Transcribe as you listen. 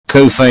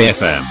Kofi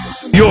FM,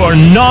 your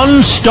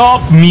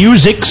non-stop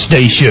music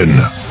station.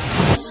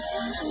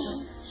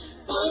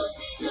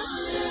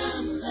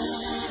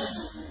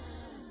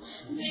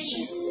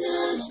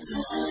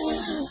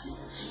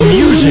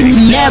 Music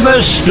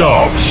never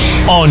stops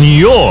on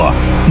your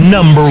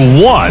number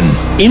one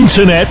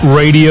internet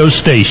radio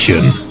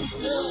station.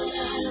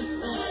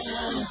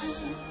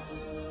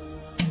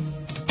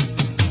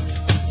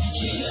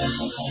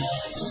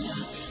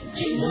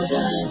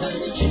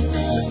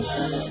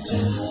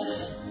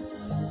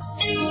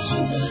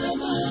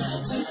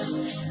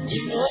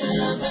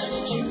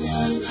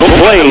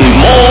 Playing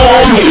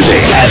more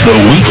music at the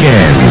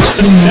weekend.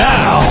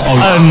 Now,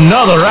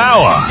 another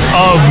hour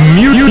of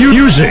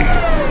music.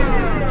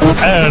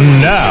 And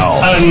now,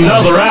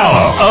 another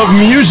hour of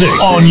music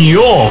on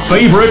your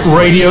favorite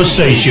radio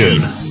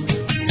station.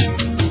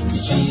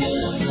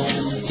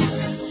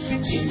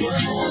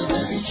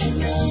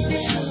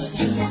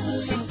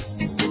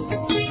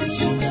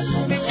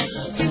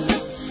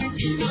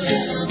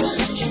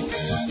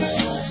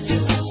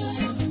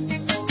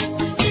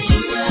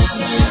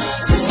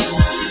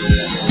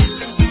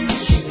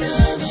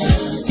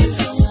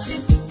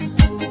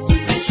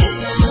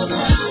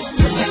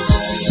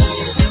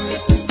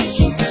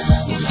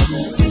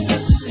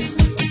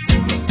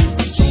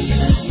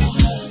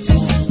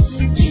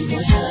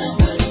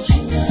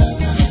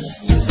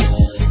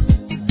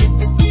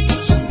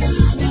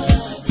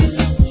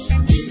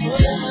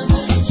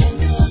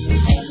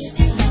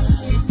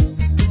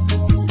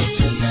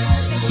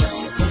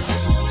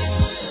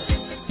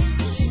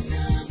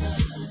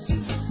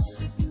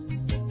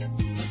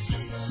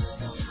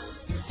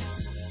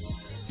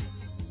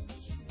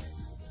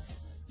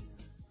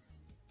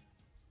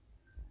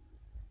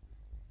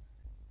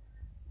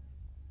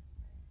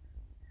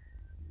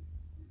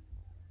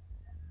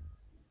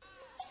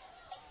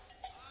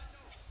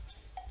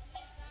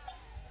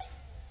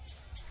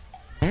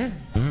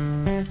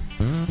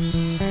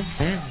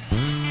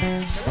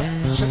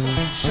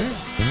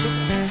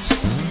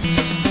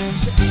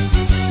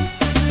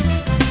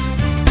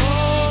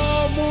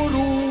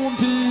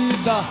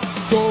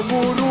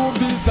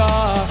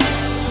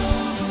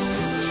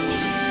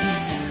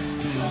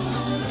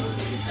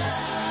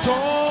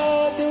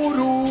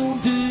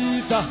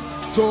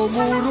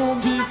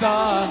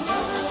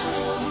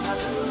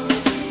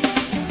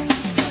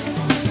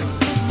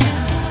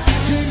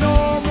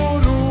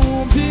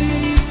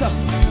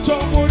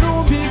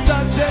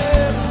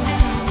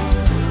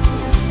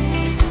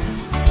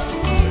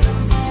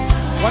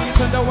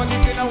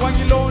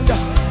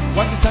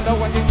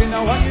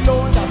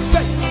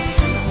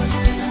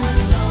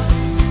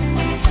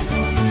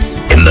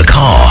 In the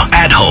car,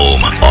 at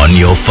home, on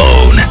your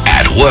phone,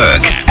 at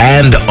work,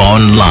 and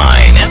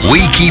online,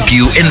 we keep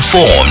you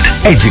informed,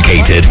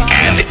 educated,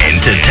 and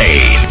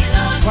entertained.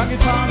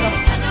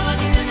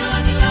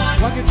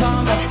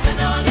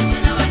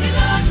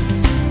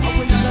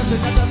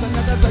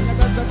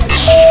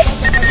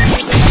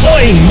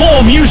 Playing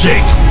more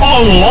music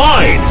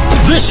online.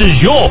 This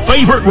is your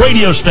favorite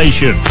radio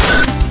station.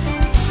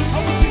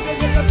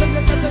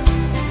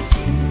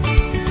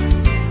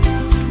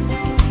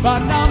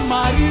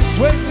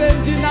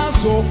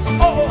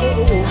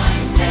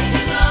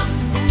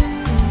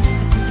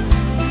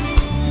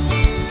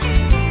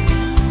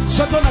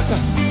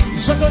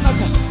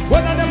 Shatonaka,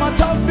 when I am a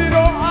champion,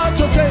 I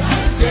just say,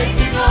 I'm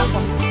taking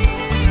over.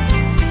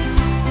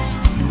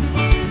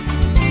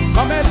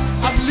 Amen.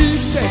 I'm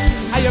lifted,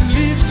 I am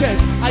lifted,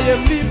 I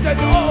am lifted,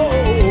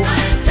 oh.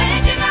 I'm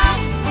taking off.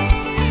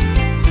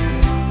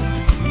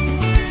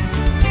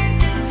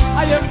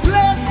 I am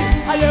blessed,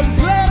 I am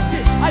blessed,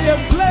 I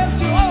am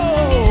blessed,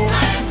 oh.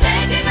 I'm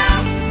taking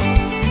off.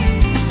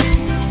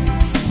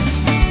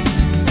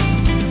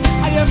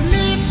 I am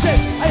lifted,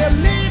 I am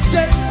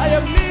lifted, I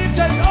am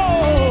lifted,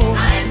 oh.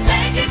 I'm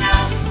taking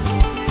off.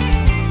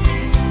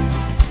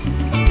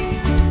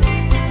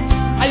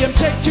 I am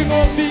taking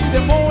off in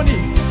the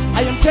morning.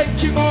 I am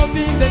taking off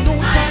in the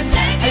noontime.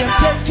 I am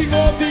taking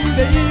off in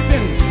the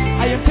evening.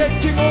 I am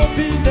taking off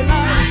in the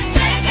night.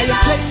 I am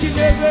taking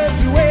off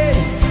everywhere.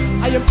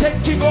 I am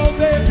taking off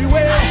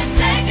everywhere. I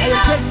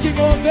am taking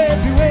off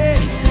everywhere.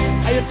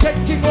 I am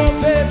taking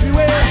off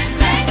everywhere.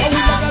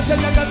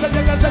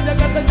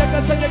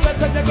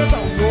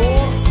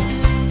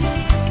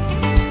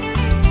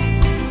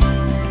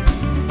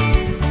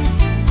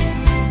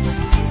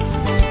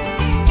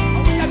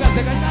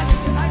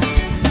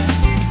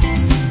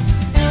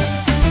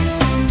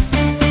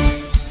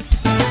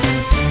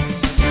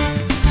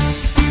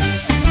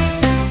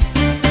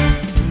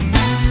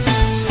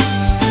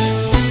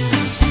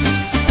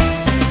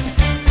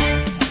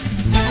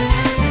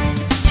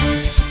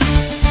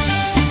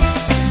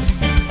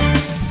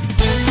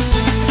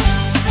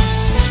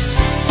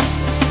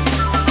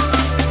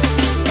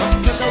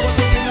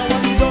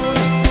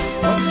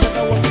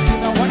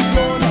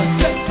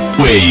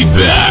 Way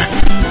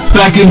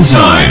back in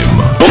time.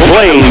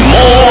 Playing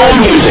more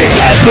music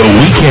at the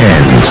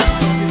weekend.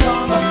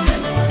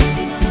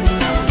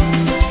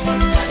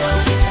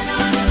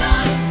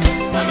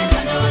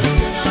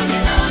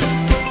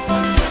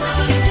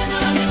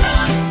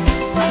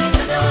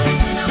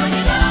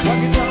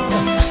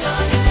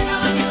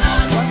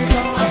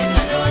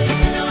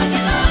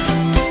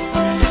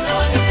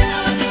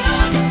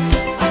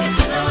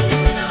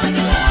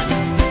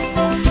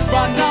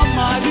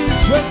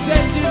 We're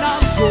sending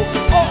out so.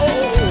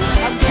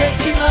 I'm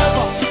taking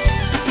over.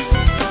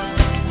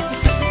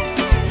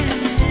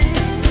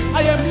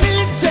 I am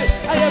lifted.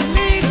 I am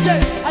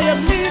lifted. I am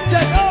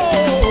lifted.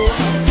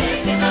 I'm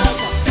taking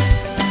over.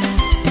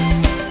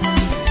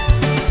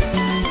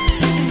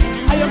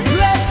 I am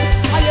blessed.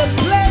 I am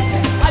blessed.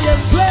 I am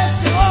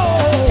blessed.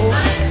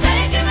 I'm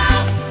taking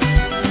over.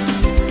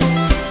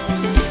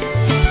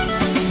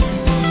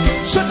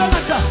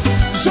 Shonanaka,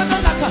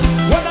 Shonanaka.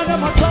 One of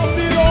them are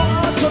talking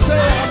on to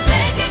say I'm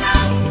taking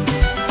over.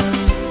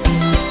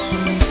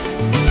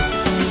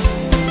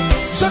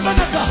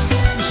 Shonanaka,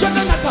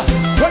 Shonanaka.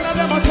 One of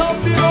them are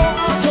talking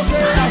on to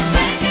say I'm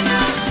taking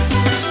over.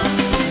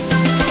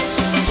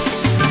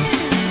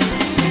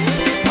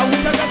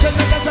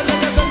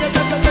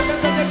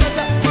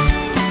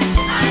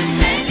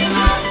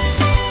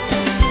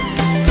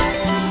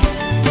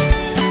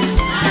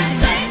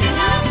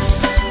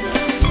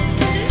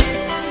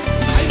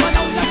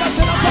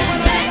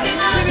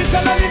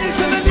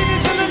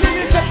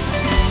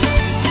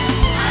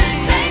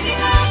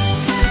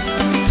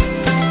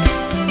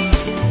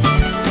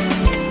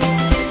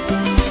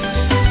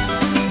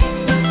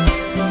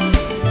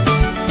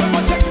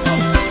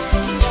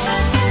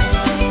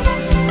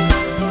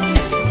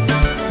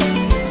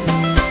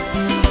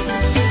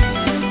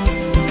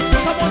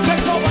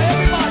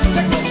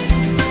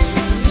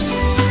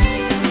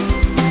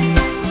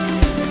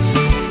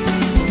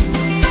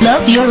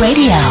 Love your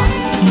radio.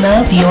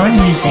 Love your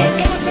music.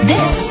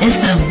 This is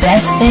the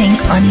best thing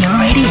on your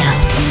radio.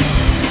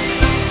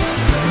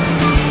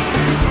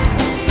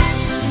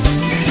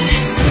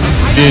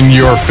 In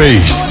your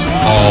face,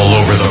 all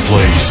over the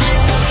place.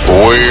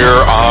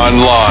 We're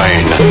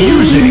online.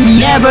 Music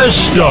never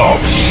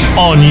stops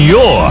on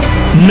your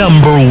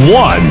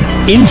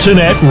 #1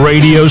 internet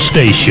radio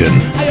station.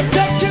 I am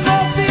taking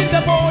off in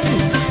the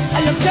morning.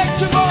 I am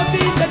taking off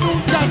in the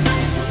noontime.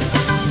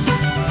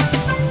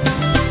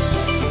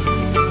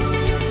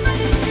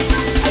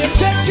 I am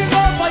taking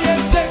off. I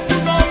am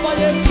taking off. I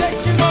am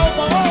taking off.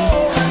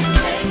 I'm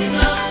taking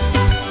off.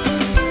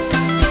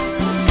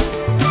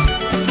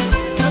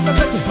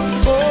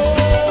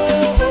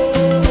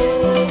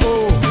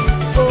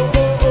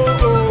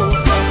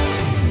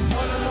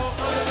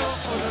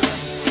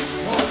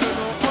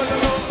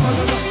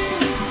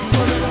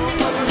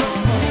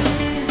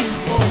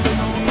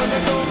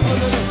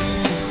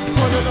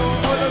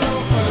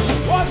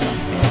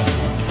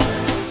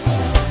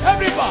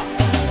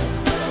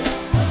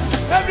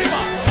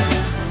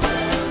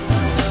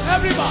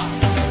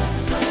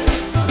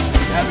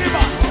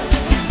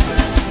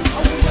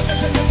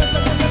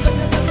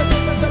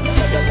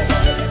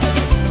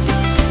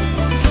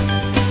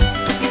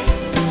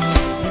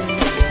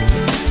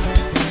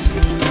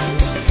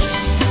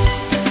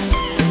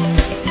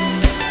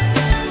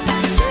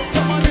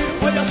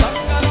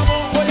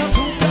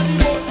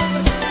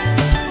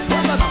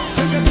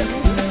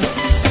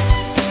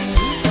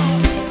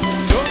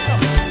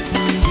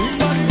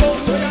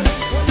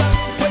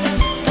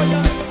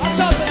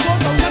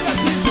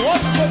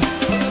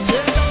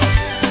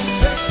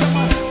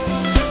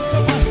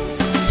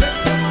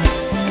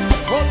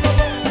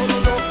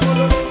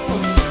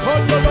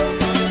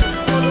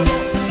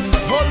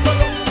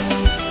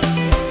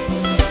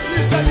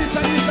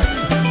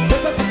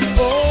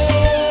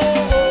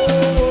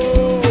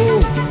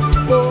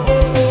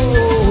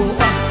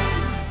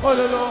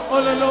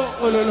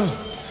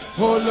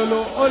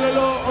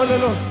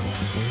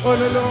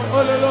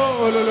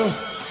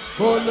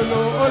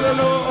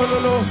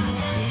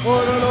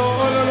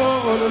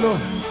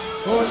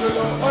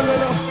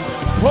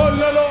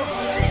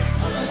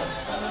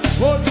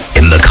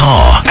 In the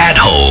car, at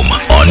home,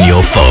 on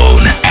your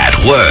phone, at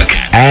work,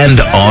 and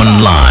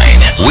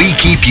online. We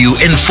keep you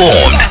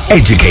informed,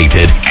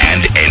 educated,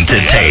 and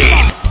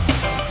entertained.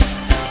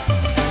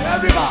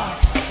 Everybody,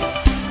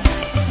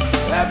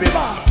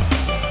 everybody,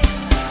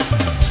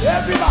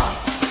 everybody.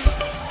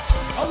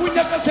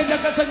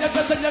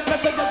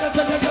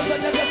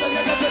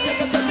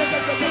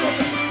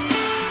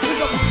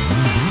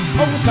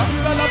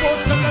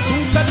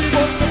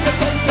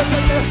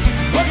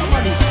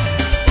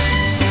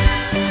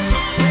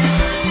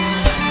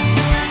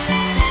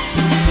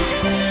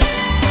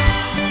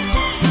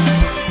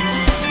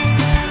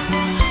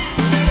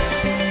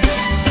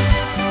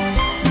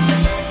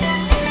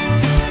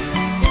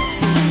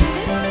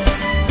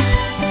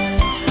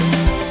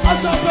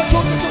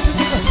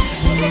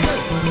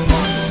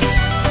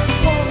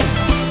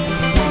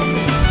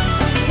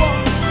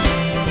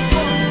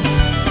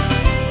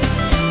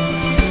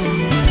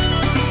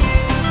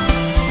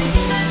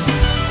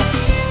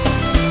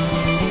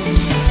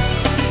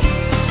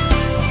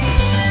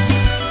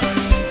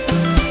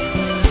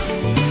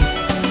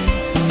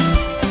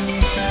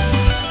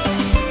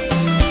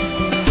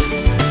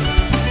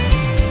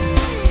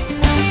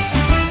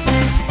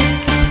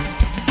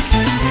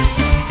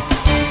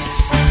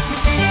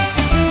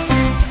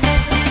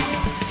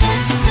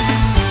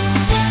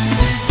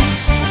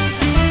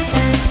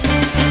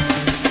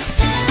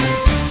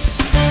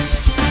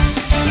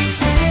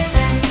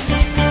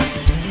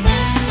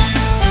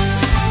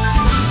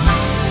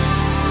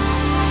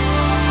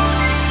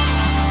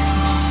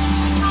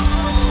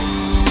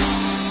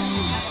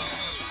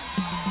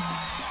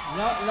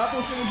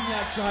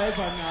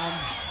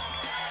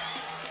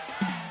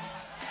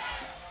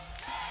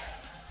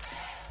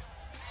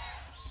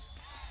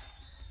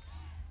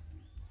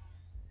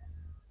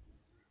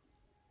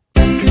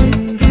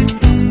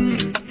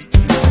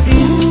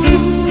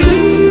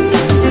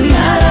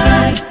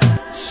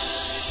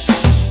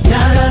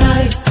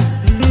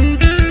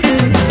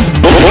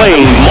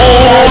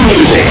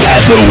 music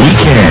at the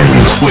weekend.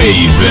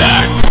 Way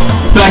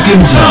back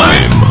in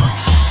time.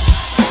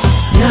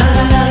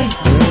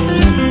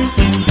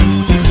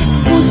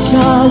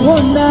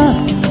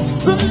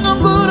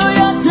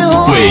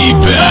 Way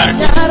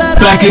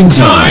back in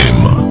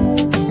time.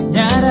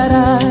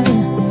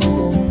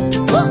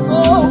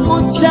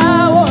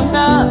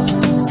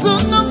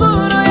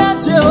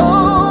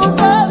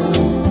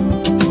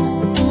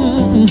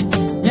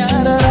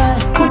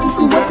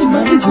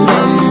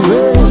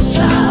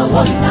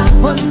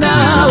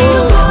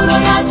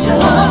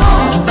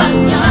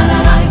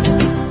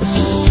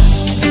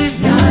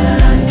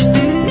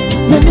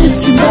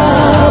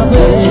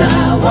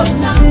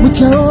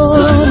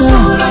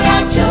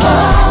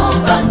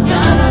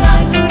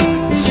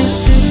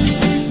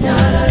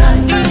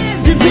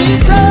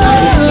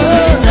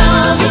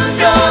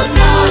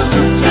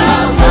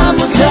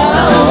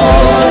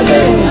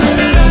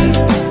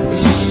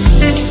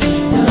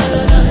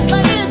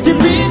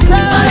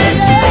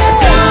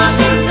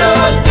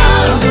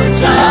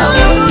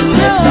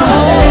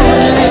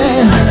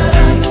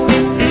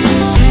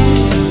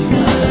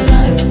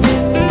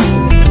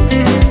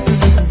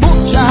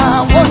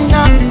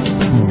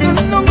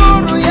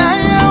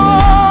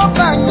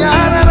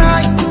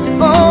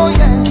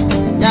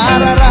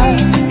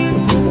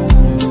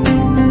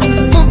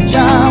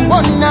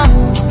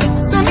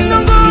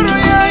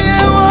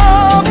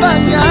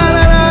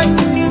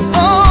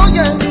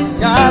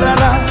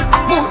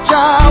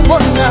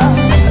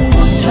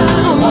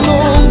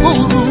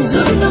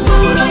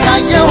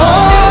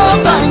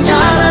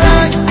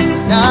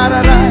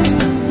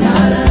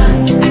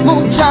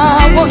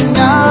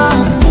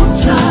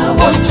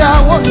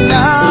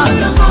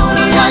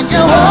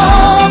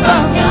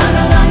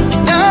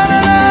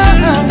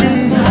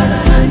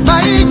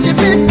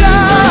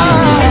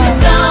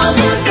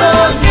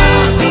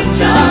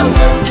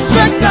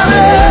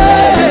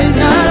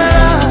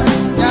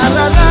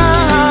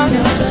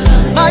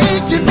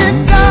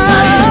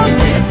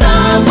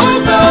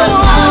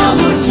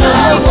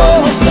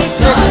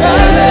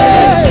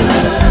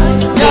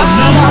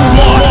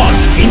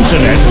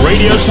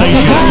 Radio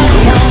station.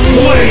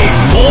 Play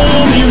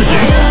more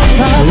music.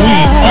 We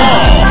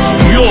are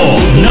your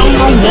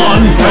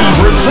 #1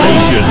 favorite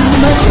station.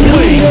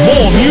 Play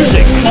more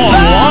music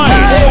online.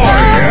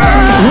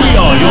 We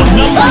are your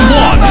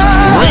 #1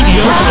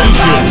 radio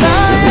station.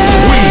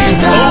 We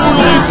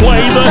only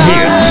play the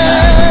hits.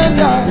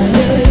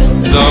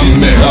 The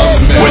mix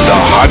with the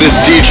hottest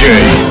DJ.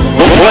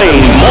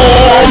 Playing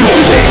more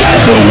music at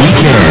the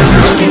weekend.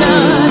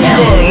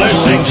 You're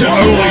listening to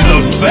only the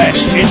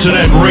best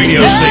internet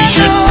radio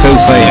station,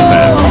 Kofi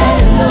FM.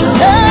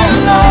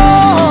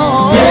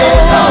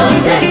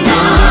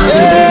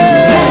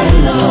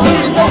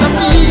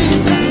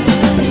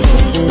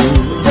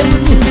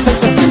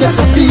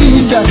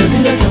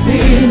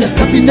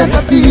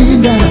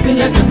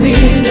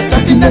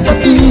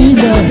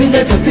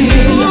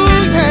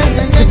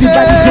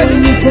 Everybody join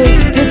me,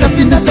 say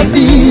tapina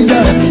tapina,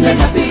 tapina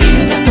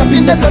tapina,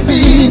 tapina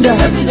tapina,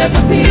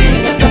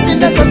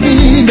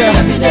 tapina.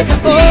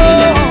 Oh,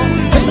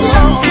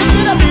 pick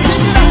it up,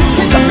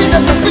 say tapina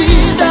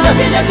tapina,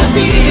 tapina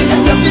tapina,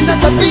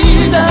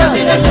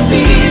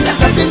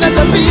 tapina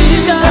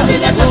tapina.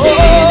 Oh,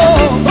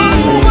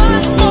 one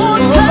more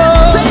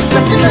time, say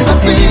tapina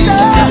tapina,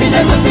 tapina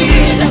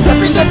tapina,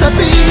 tapina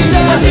tapina,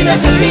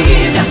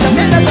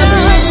 tapina tapina.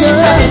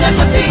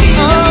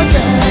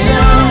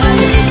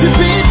 To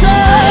be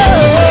done.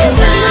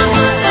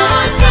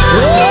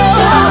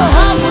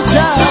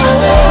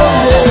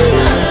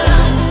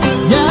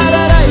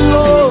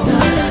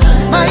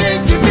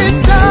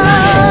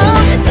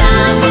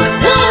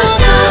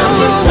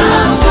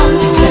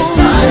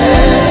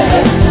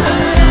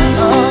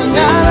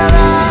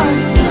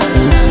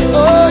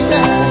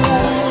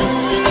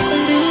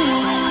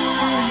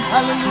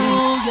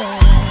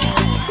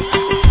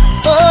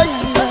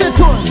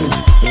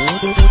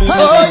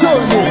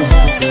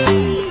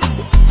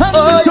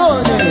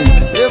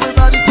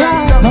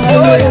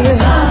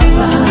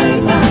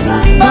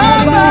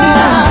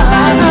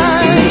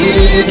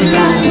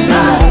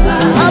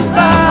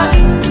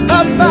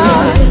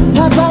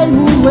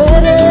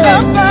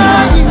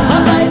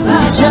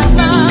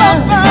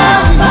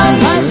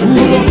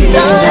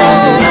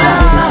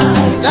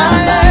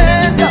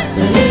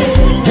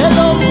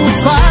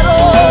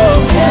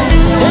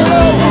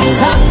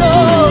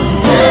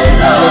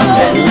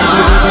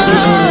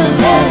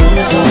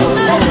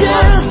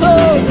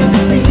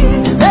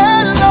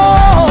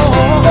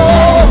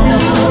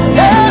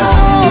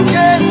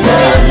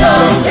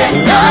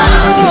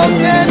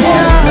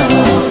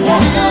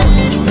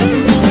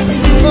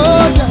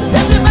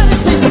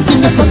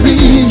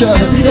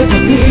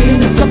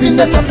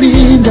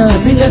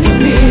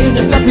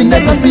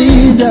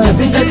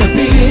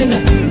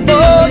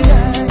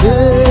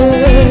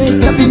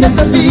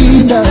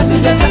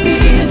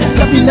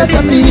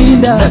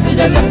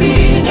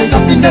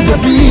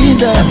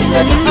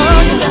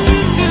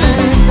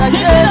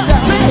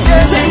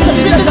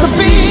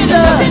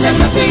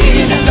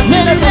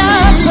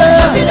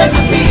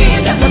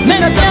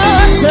 Tapina,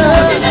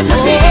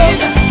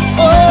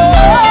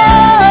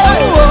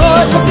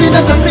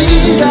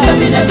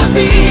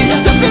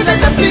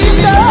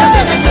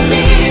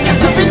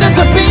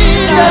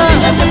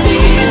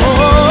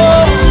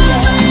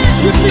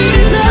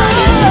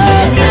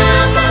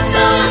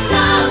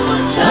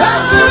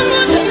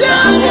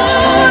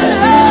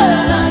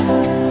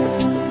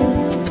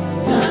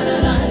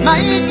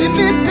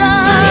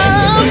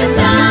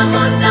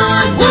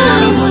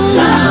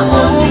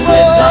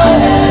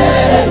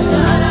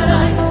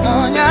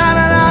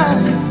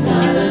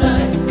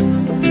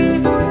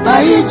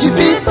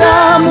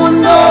 Chipita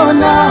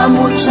munona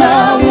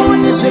muchawu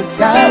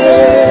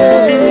nishikare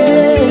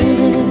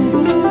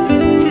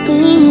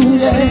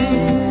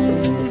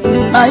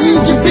Ai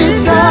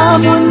chipita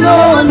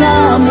munona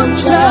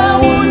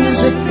muchawu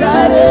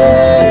nishikare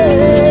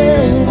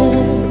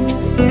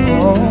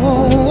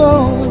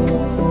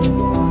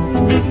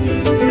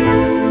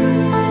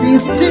Be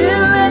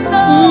still and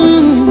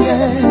know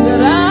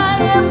that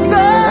I am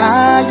God.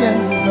 I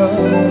am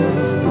God.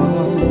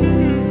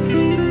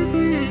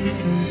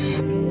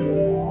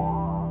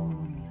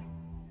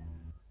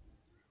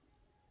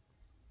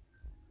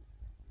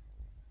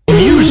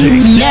 Music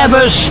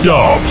never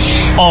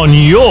stops on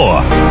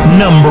your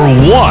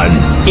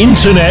 #1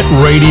 internet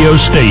radio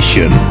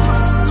station.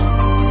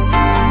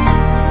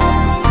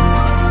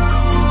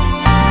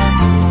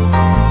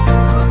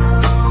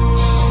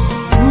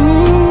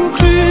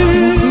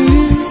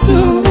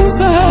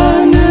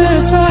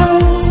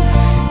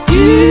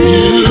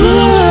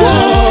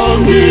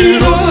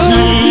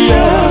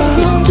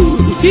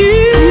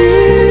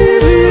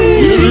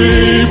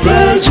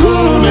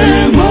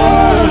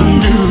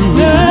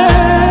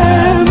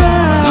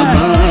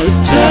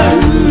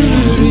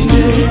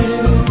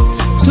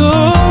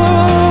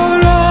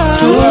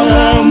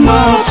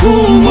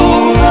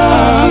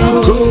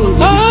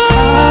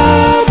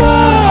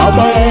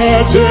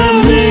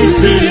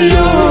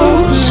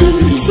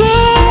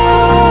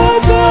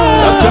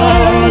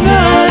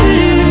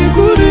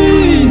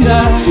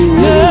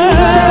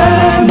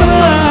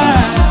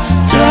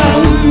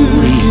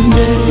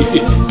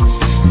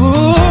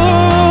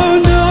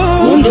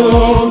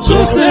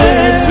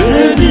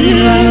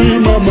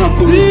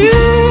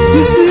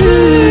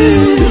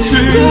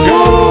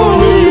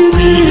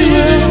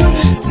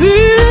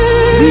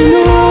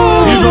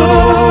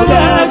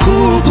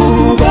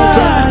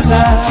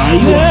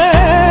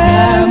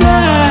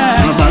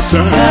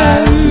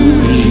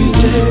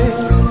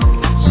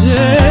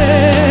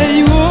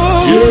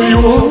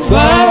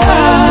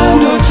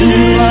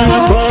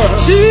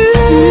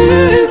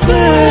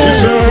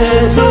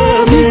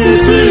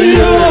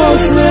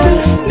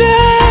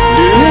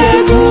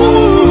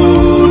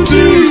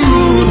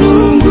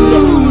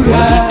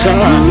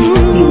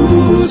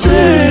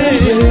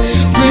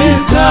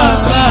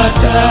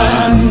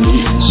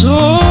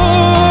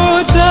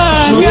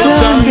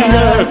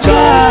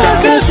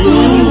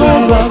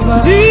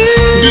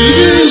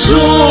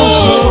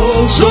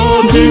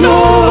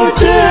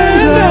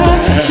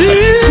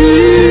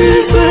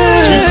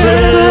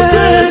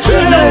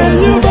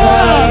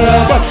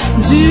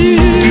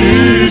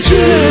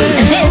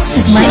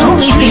 This is my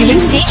only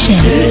favorite station,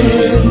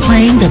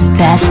 playing the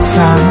best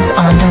songs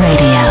on the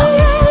radio.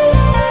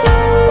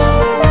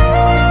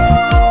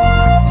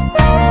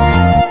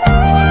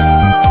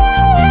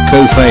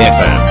 Kofei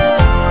FM.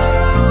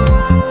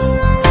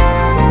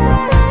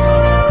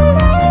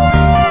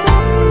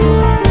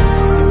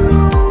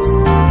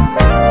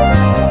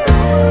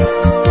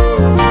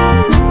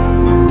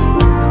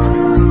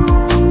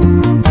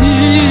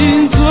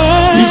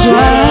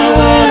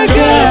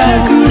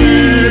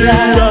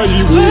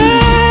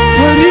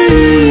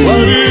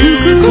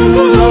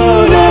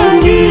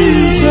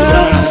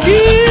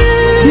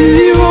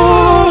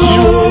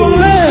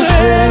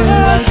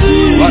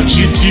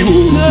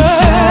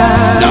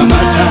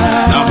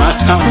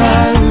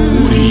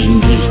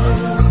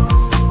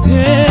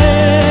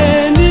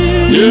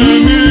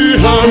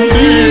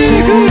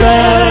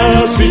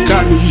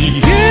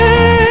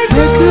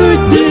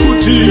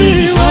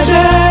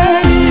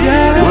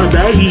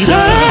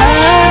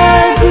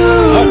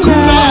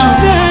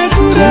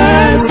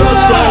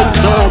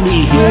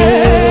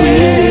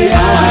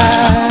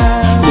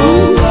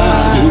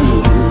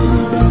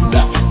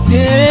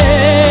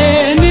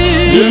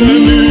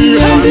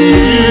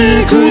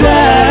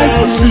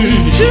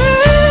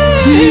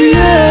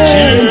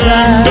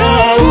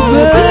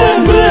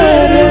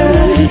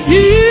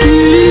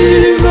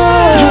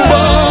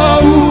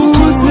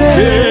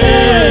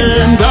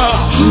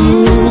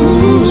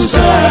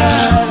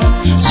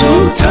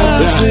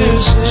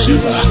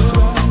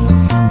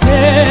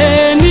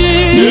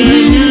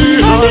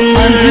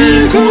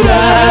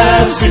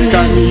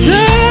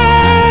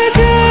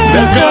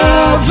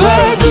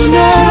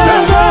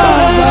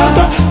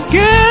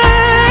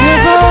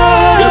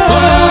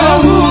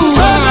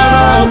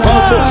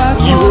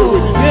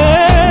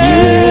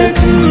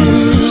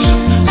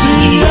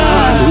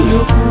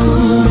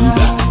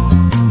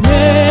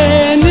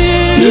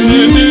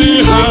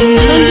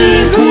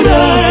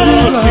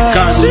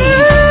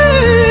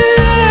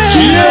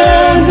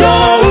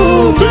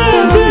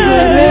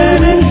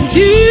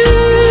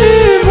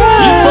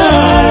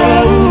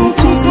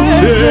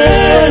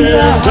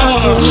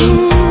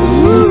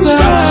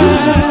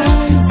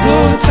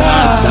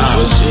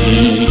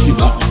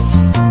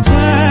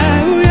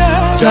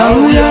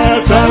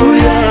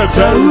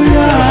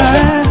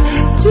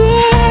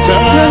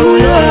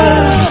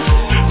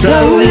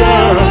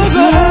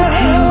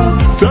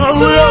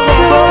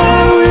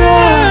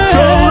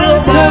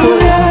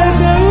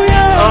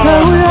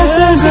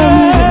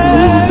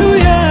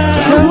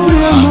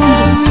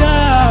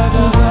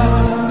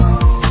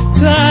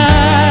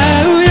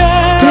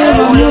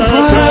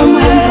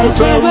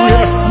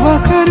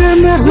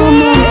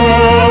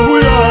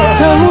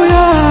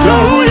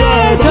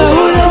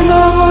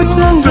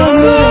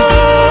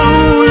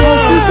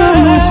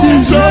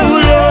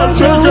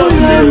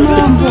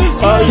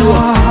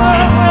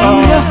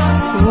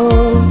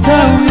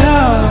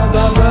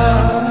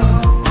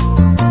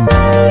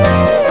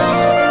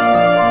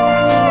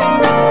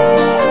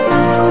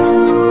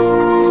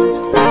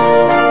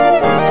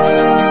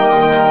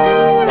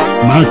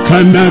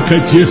 Makanaka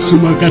Jesu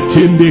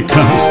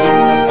makatendeka,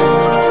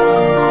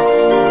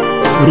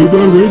 rudo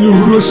rwenyu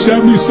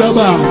runoshamisa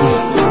Baba.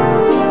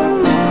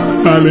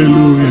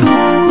 Haleluya.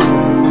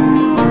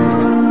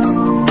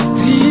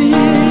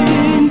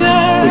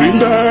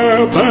 Rinda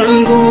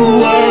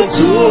panguva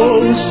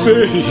dzose,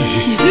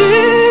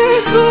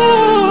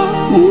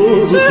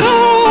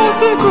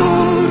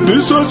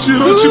 ndicho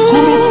chiro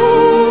chikuru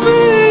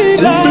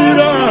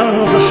kumbira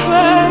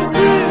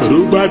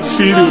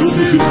rubatsiro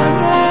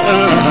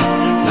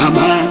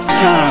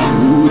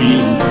namatauri.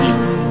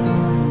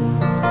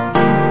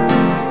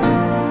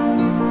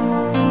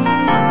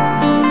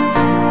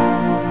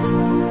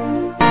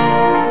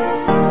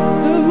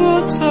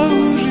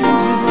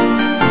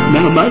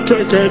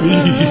 Namatakani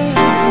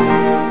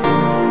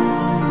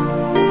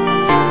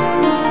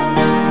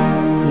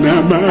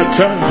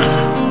namata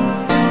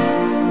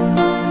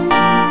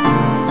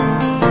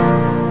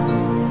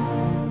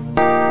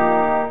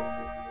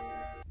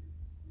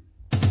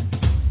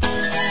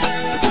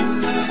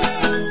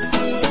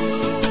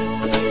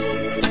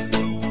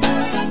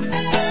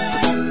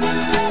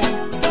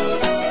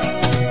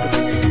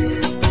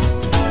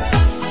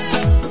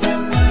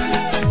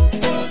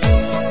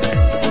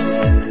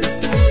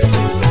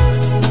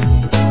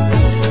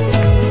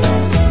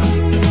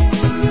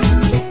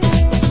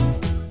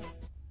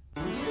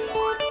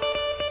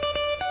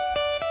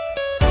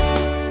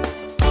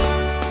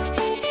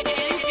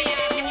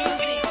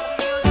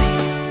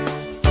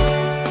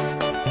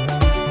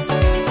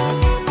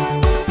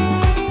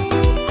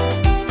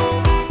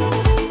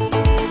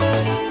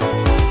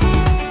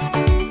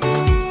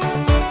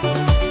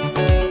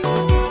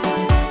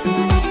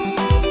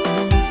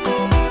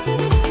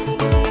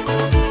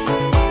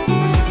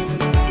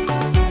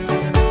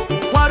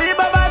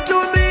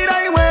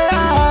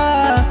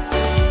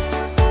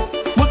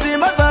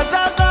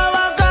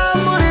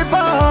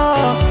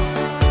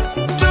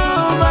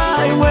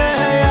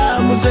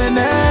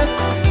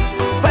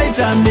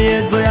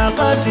miedzo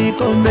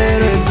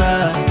yakatikomberedza,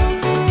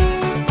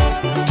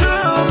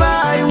 tuma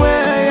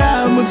iweya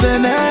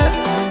mutsene,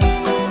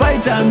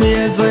 paita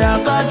miedzo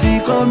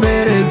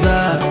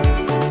yakatikomberedza.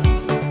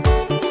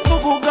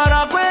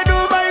 Mukugara kwedu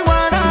mai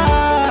mwana,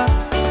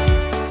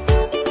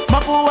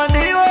 makuwa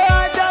ndiwe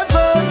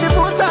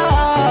achazotiputsa.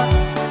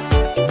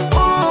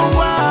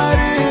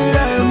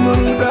 Ungwarire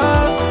murudo,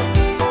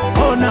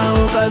 ona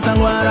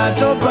ukasangwara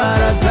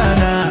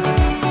toparadzana.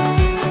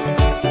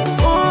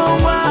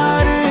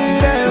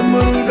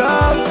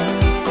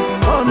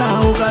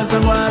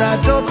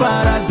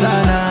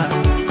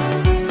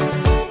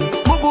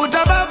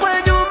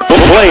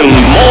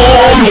 Playing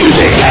more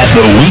music at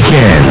the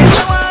weekend.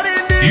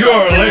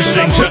 You're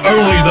listening to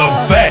only the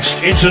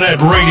best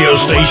internet radio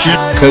station,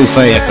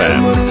 Kofi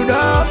FM.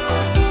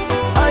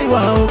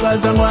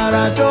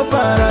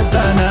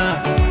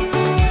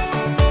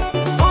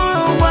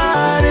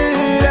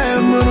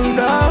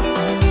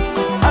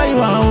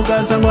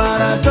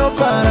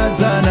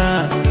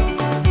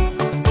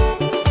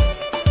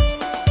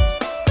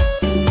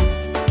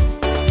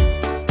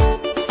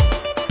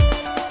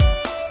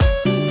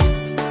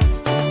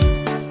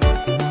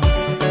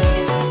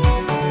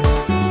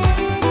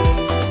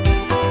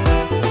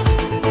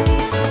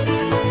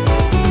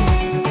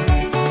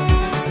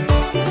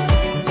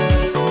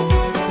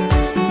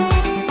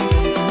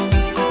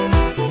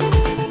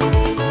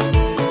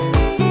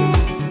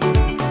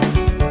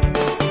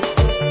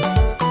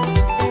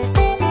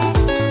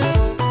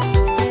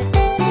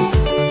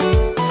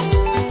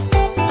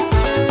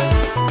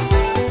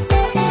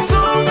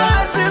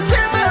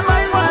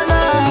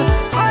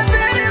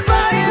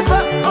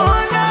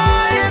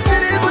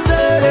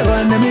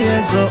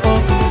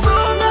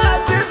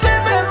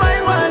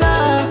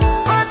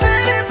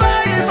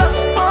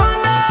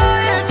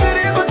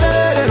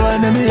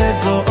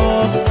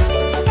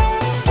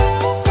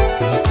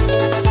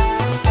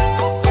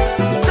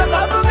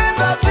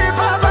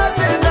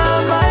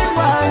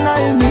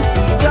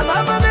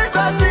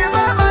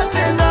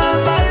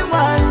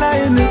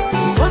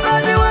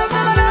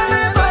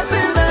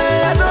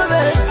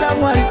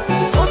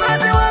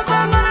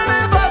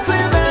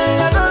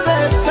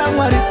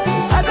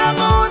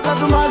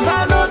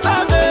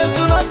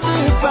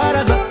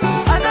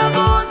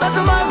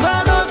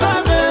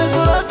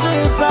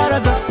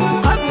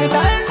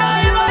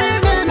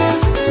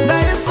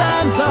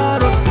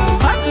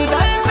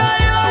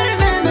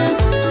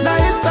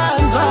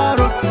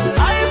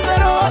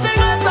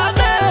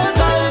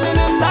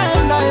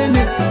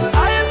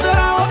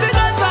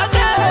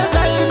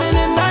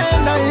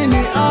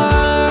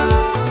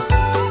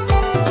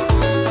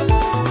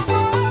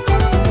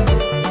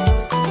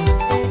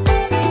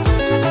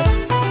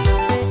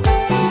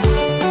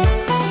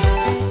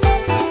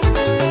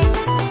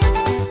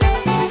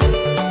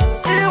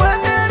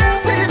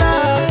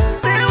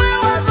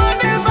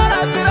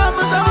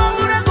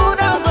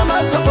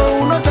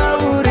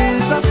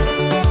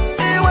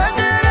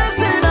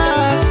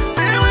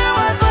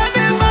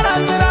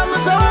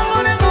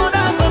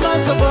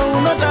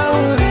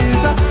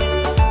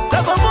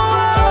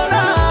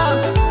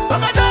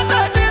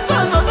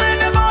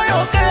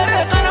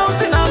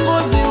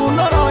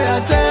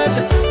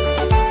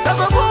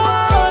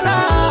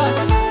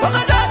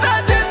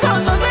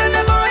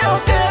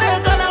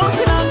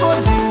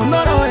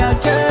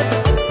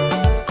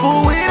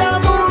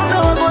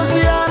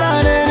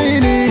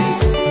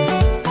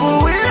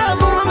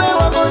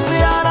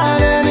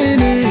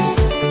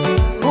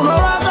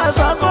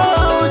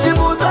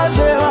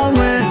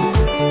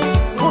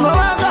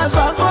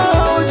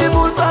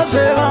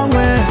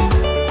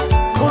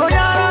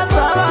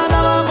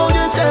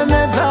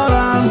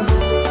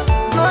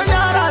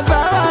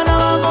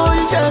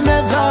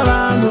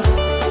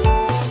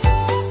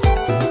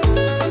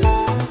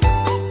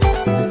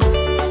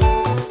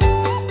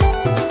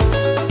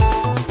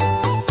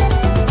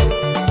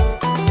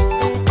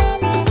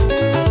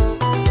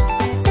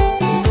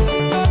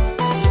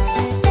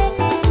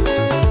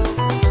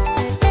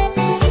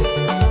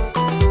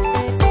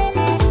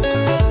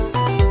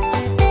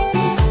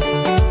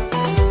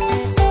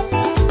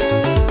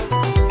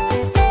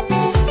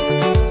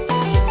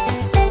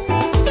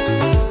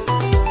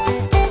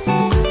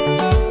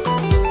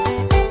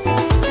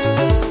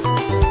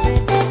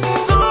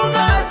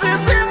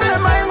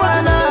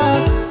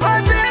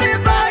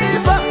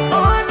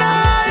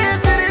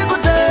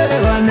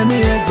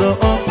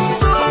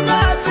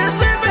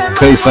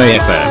 Cafe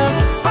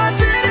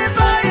FM.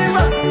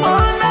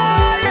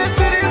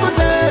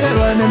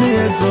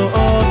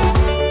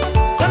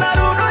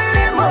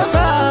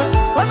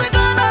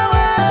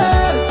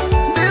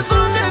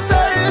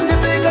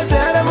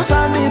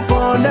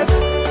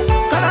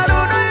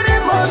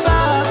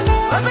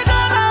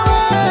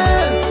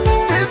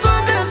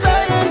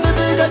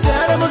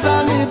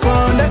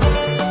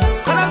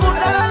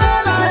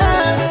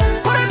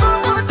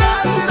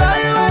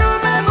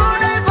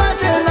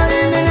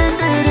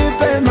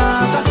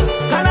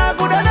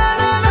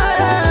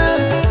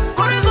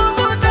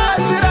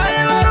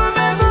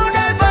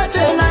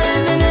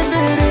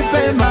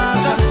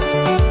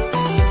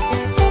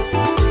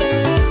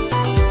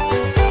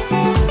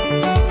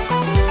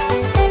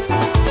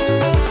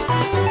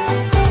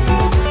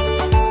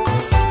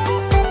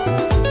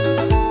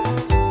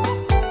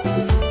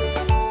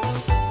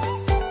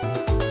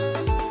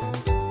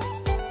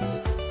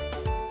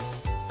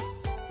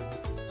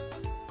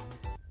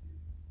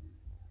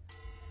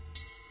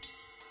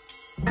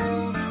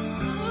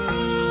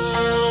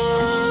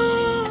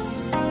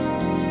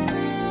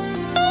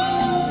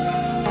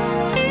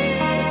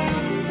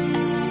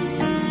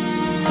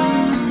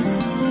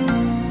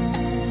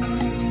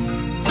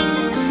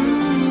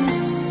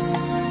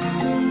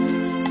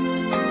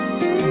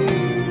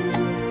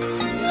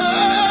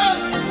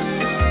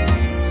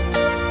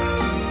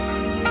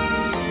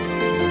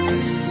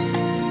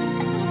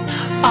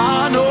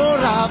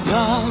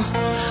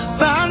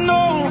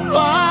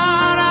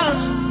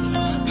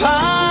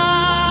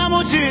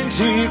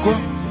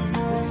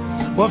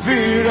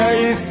 Wafira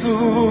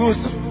Jesus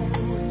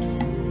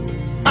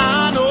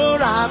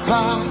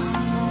Anorapa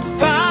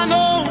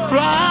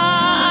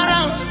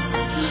Panorara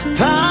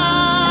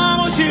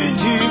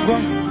Pamochinjigwa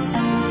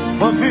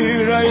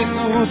Wafira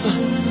Jesus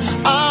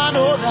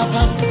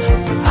Anorapa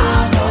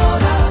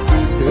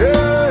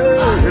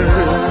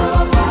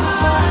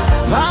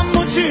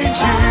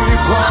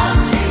Pamochinjigwa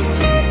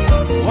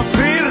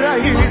Wafira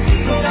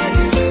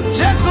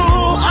Jesus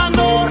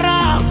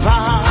Anorapa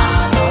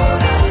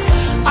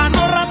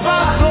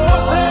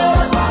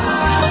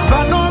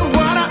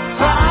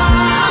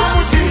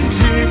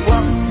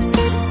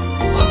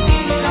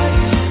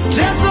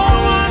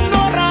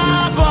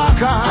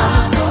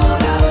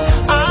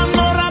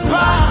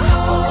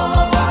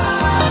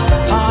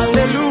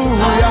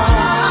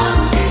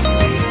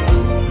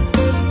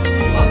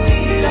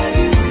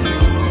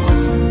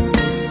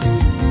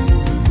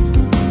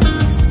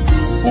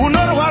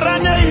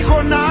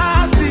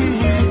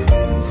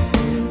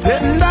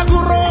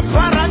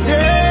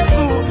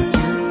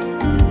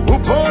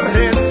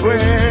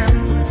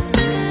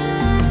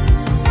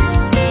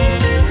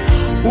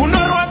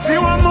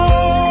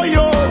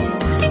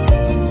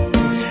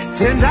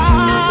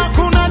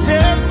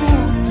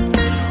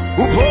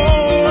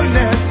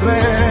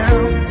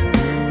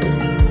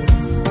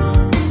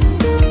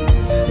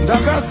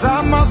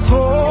Ndakazama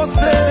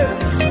sose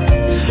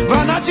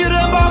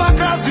vanachiremba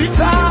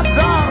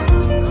vakazvitadza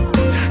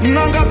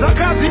n'anga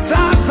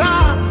dzakazvitadza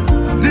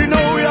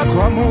ndinouya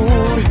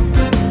kwamuri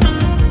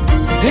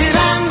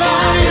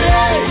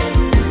ndirangarirei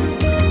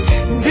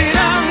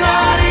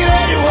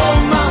ndirangarirei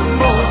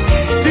womambo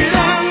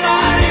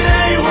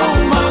ndirangarirei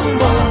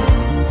womambo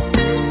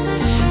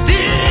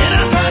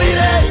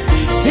ndirangarirei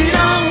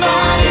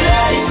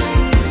ndirangarirei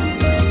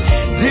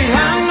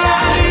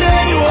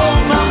ndirangarirei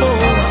womambo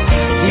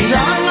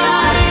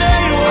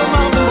ndirangarirei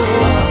womambo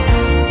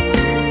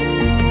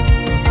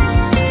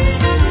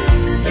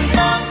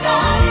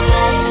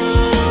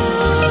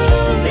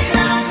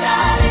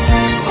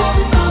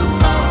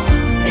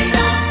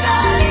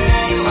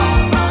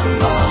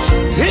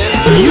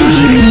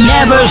Music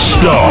never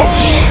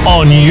stops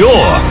on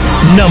your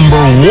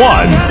number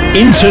one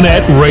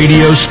internet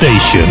radio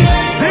station.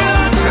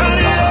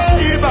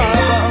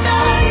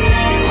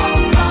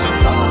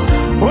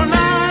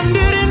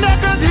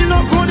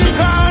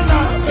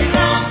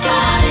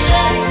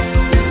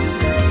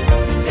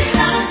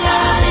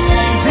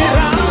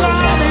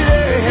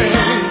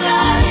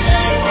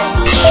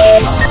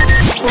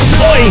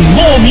 Playing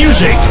more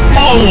music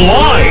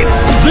online.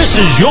 This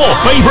is your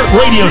favorite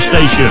radio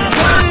station.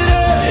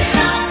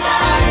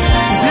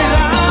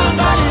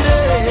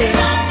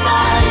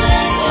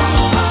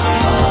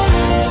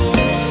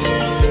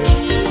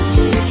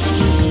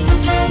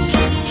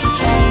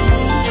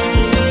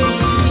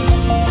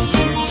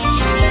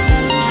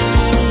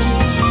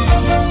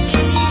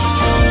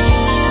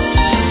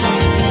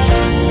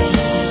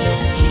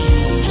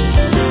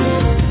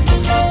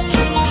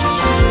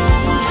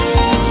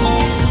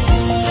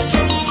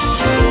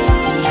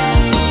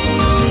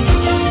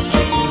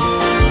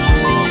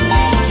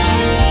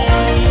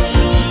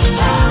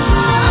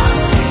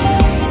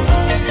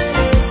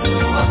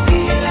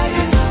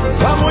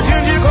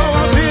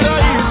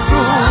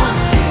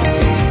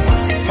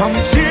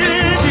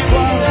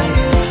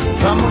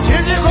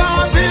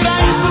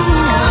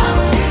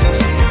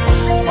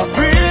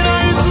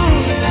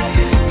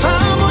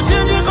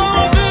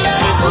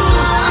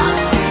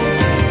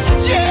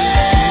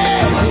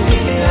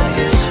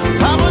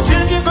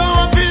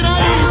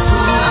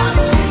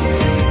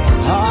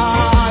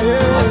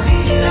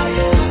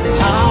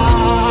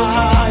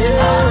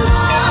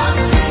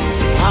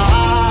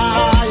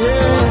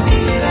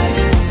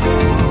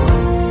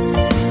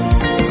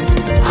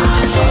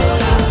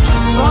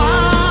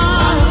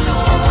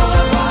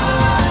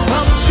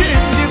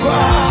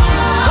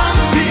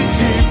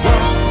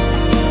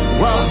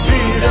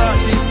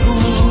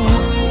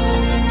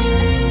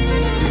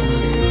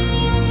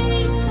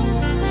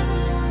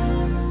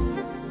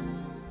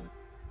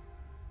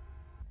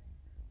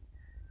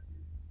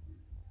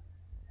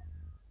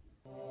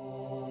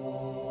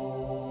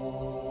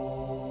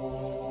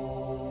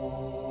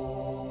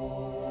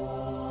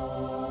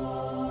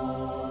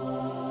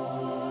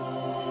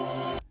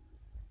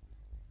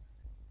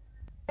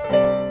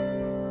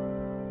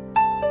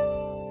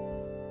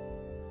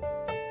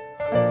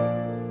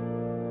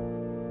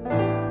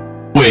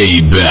 Way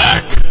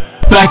back.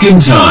 Back in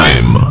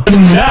time.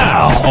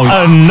 Now,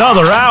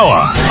 another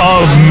hour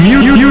of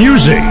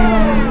music.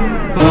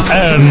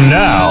 And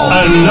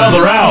now,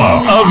 another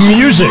hour of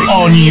music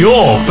on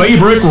your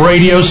favorite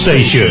radio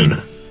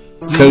station.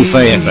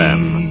 Kofi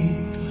FM.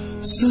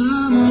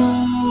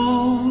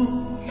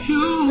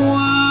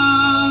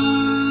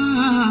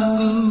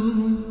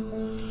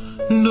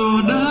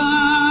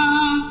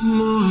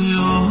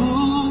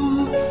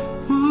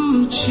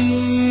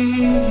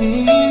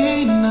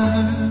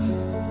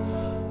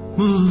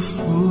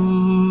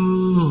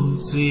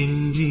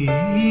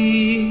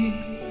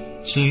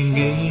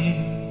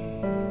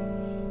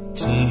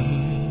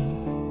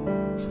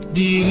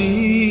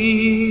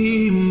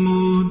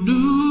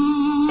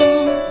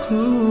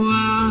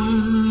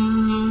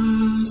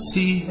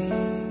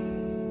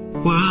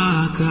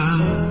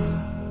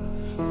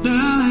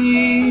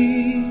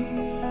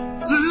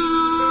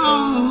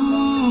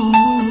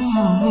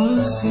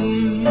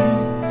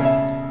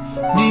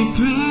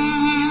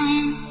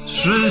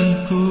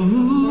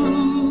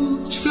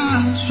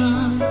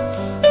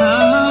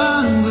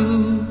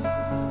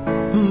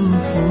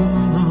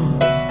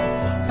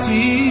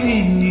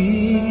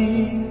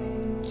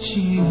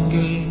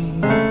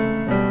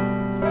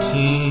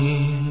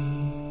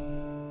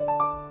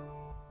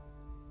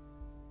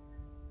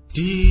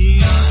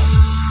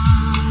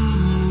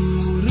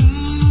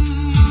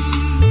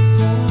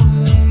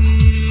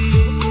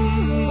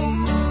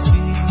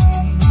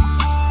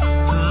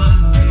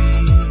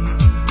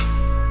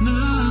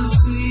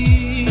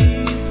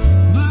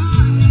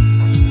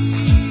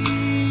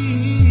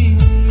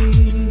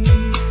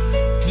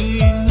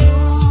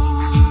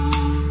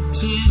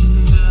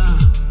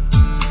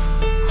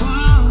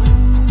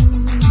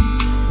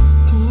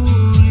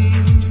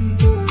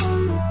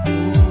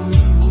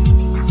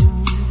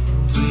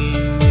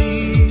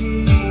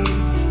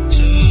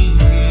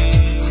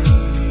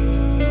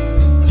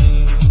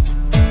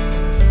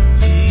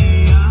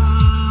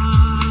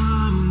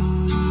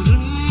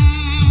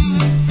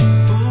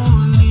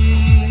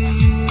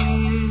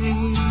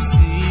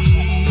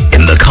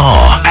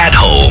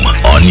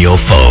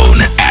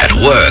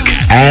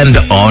 And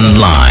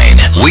online,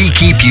 we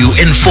keep you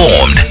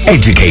informed,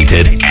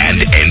 educated,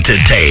 and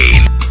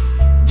entertained.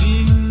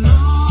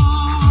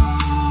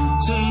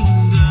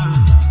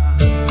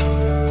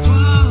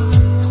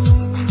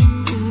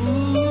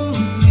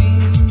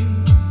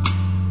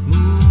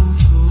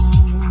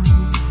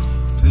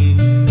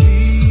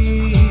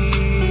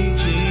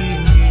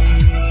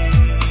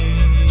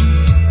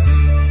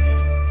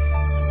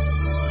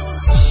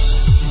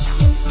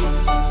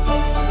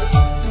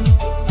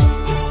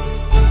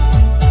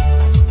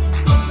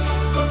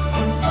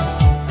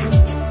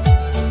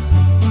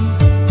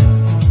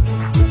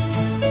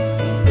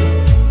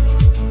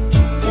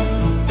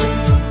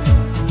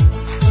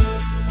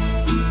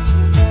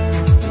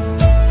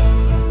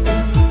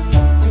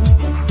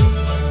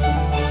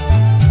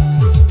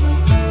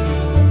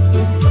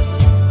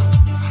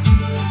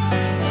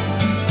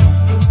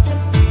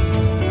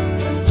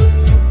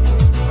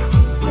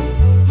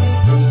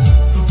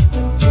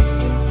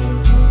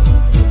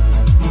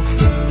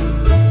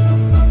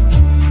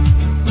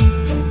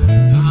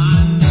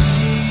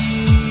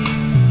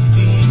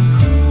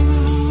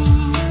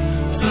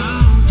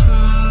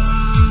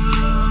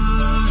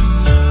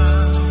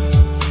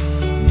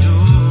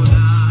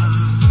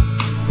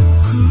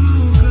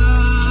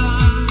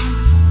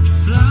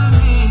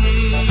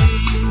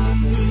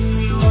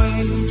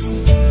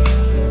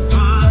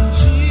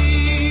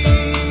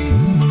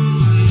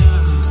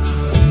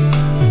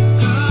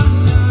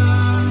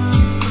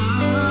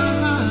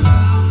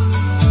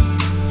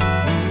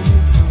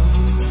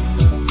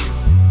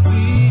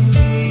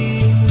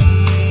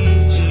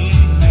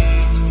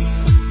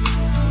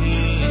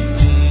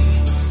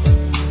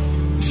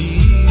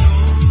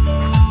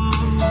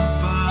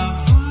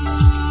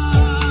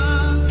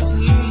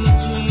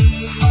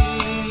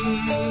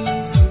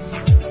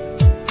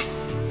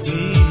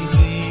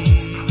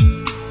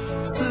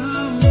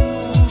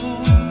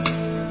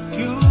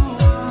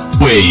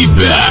 Way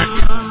back.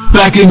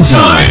 Back in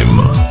time.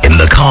 In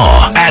the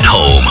car, at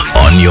home,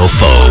 on your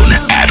phone,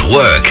 at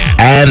work,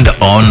 and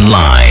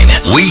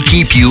online. We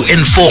keep you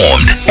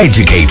informed,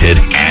 educated,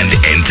 and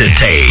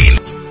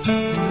entertained.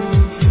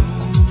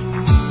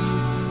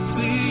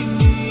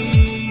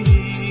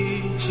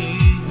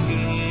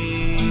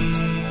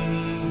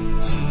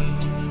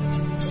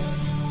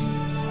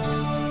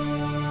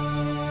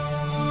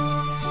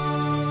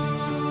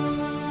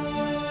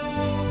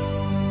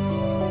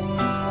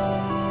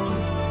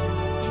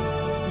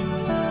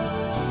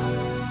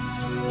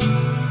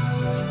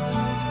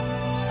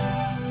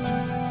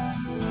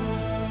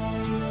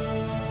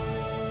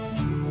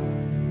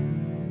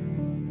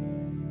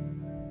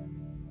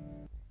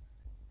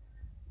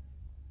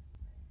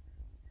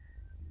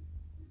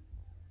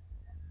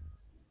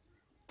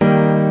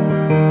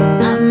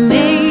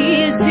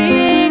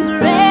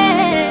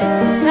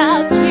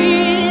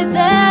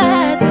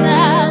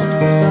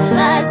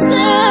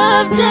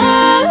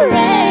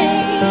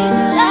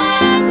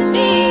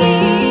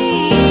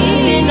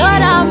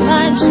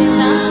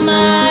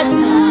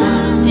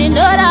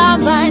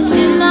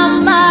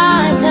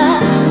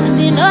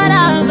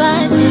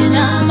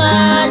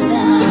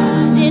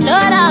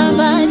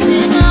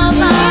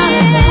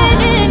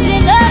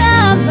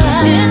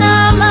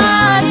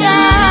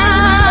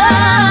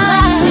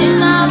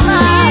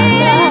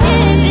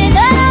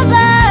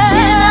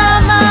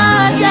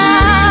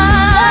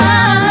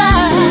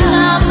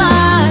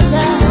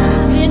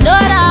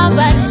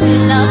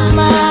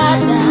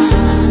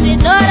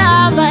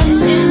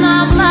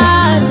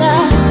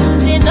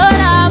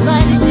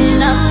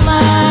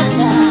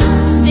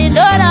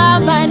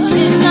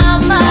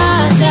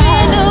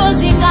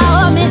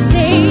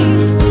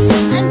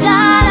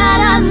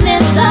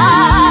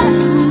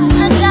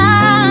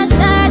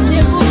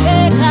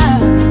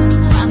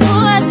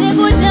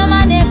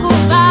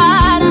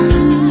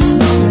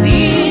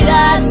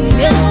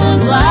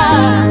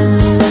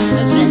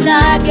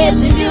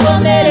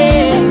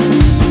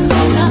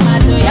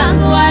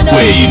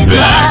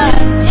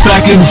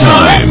 in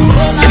time.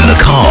 In the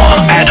car,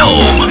 at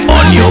home,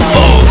 on your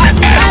phone,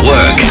 at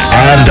work,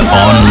 and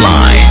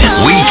online.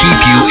 We keep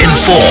you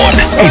informed,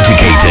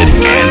 educated,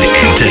 and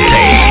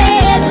entertained.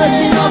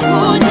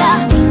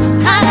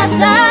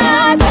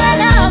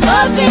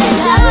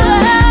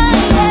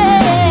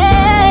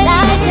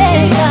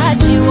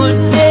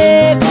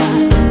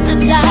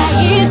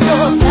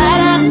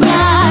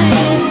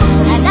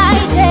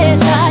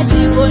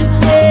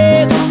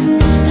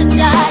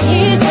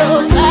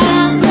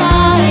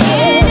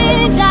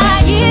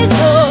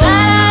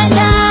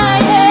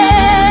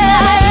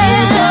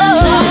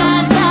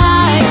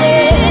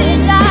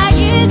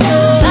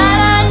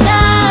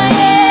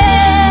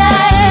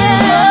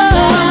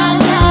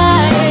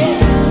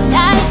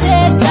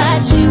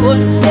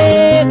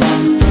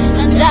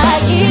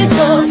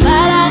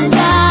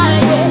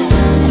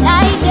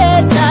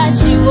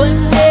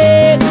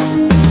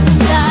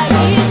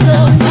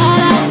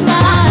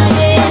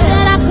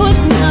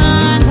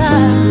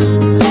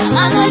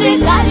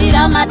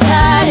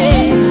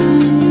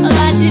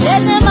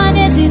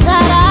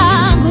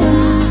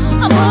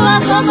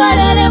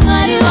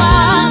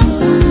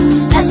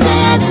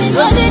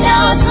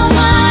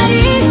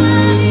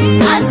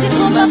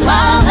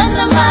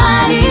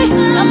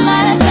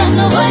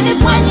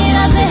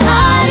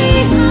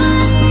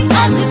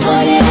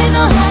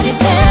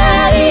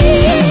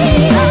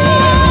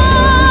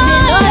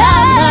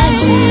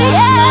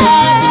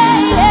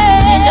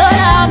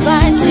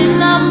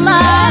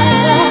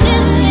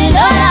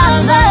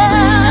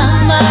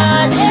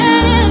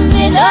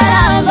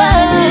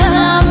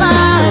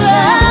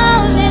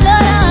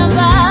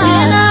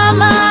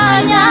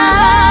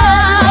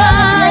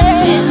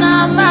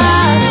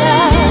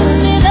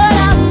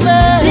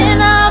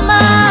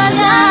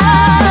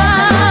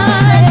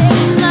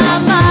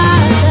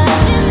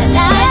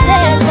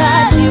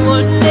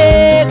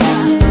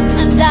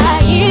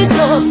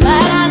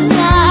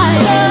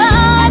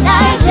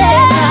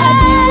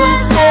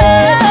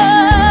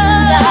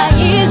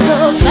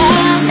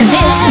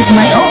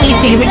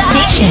 Favorite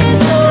station,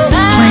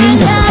 playing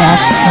the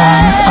best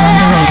songs on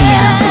the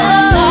radio.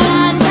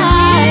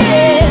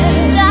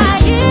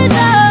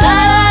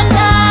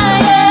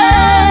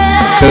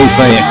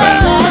 Kofa FM.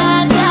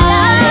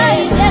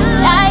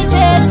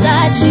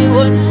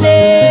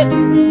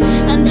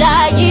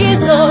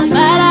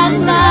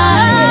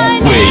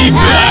 Way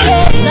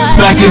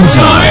back in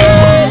time.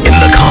 In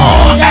the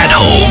car, at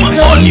home,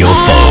 on your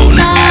phone,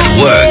 at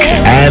work,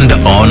 and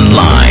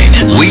online.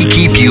 We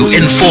keep you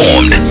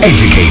informed,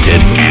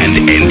 educated,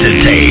 and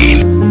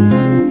entertained.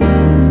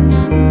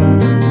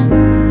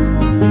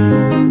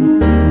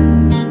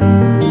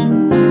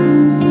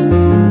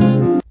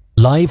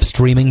 Live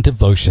streaming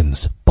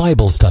devotions,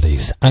 Bible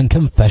studies, and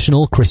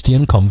confessional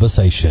Christian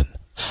conversation,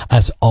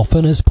 as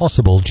often as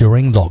possible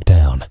during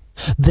lockdown.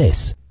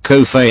 This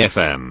Kofa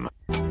FM.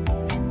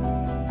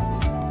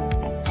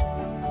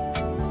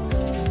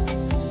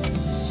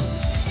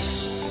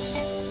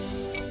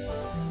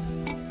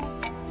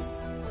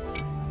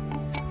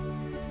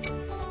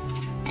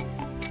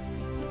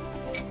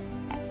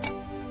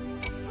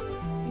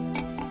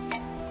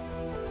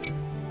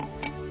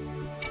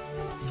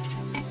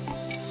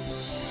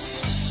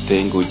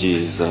 Thank you,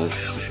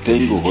 Jesus.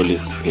 Thank you, Holy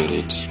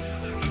Spirit.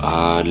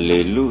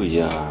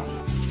 Hallelujah.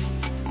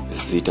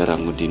 Zita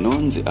rangu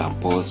ndinonzi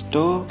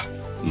Apostle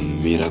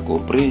Miracle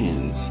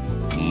Prince.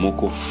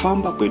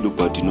 Mukufamba kwedu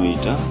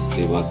patinoita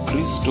seva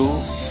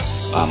Kristo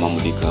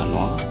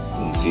amamudikanwa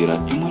nzira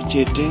imwe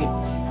chete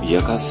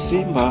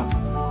yakasimba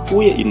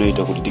uye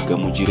inoita kuti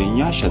tigamuchire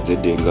nyasha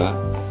dzedenga,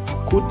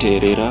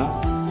 kuteerera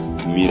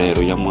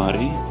mirayiro ya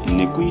Mwari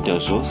nekuita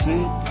zvose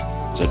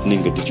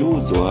zvatinenge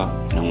tichiudzwa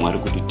naMwari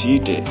kuti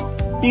tiite.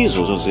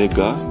 Izvozvo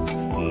zvega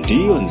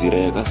ndiyo nzira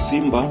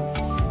yakasimba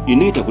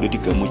inoita kuti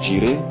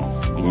tigamuchire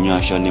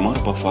nyasha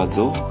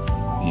nemaropafadzo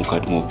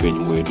mukati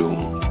muupenyu hwedu.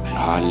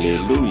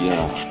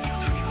 Haleluya.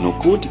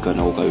 Nokuti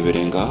kana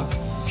ukaverenga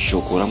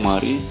shoko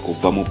raMwari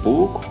kubva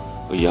mubhuku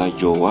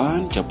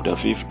yaJohn chapter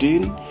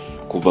 15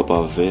 kubva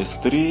paverse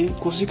 3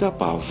 kusvika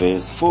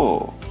paverse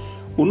 4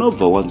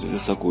 unobva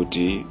wanzwisisa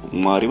kuti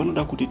Mwari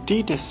vanoda kuti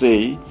tiite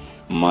sei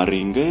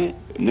maringe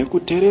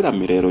nekuteerera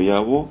mirayiro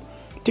yavo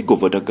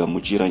tigobva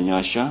tagamuchira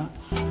nyasha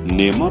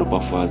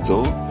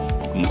nemaropafadzo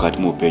mukati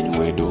muupenyu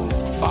hwedu.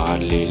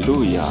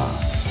 Haleluya.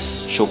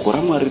 Shoko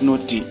raMwari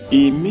rinoti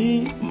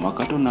imi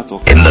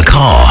makatonatsoka. In the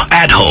car,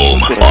 at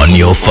home, on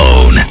your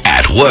phone,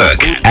 at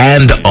work,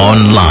 and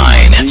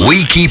online.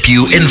 We keep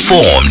you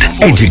informed,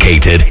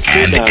 educated,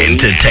 and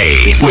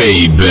entertained.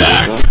 Way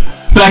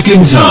back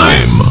in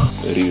time.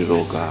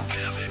 Riroga.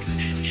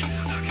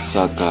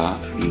 Saka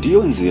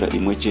ndiyo nzira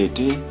imwe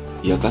chete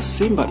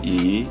yakasimba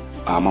iyi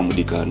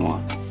amamudikanwa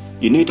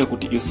inoita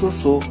kuti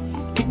isoso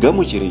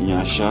tigamuchire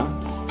nyasha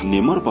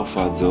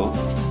nemaropafadzo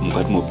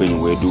mukati muupenyu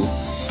hwedu,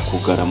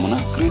 kugara muna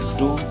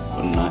Kristu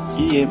na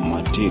iye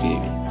matiri.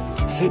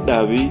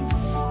 Sedavi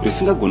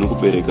risingagoni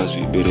kubereka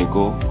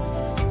zvibereko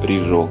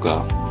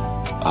riroga.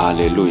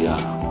 Haleluya.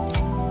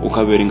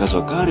 Ukaverenga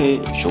zvakare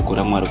shoko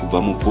raMwari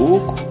kubva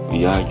mubhuku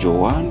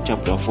yaJohn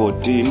chapter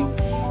 14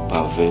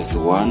 pa verse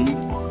 1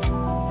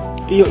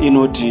 iyo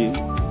inoti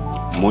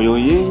moyo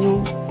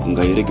yenyu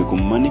ngairege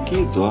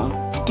kumanikidzwa,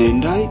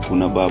 tendai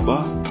kuna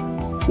Baba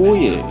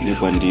uye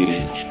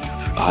nekwandiri.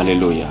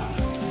 Haleluya.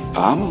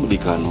 Ama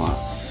mudikanwa,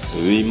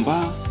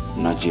 vimba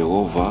na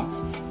Jehova,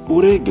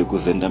 urege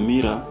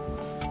kuzendamira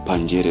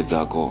panjere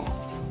dzako,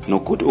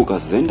 nokuti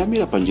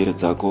ukazendamira panjere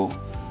dzako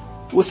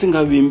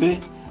usingavimbe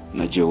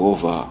na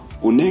Jehova,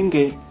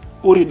 unenge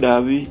uri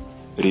davi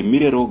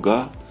rimire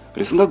roga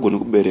risingagoni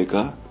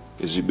kubereka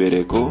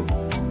zvibereko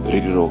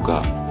riri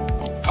roga.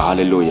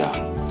 Haleluya.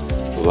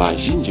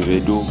 Vazhinji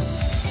vedu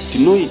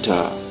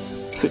tinoita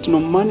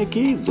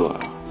setinomanikidzwa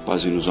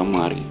pazvinhu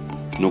zvaMwari,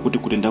 nokuti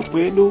kutenda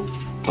kwedu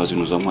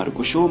pazvinhu zvaMwari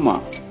kushoma.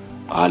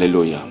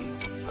 Haleluya.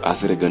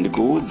 Asi rega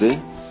ndikuudze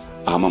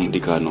hama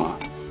mudikanwa,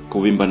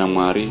 kuvimba na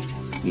Mwari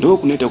ndo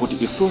kunoita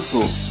kuti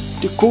isusu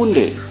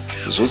tikunde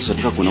zvose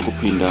zvatingagona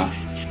kupinda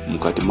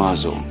mukati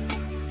mazo.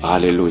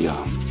 Haleluya.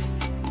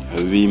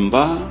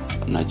 Vimba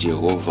na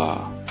Jehova,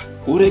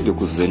 urege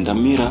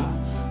kuzendamira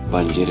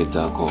panjere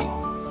dzako,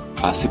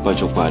 asi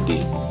pachokwadi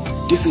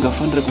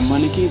tisingafanire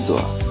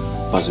kumanikidzwa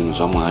pazvinhu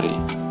zvaMwari,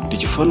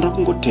 tichifanira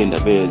kungotenda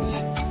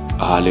bedzi.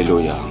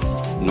 Haleluya.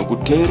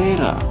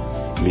 Nokuteerera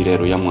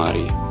mirayiro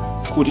yaMwari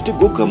kuti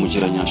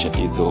tigogamuchira nyasha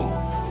idzo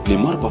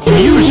neMwari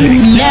Music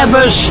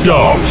never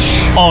stops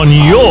on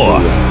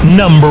your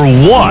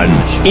 #1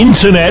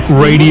 internet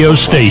radio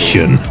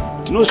station.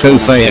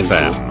 Kofei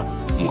FM.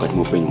 Mukati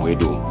mupenyu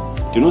hwedu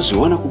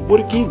tinozviwana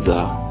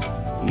kuburikidza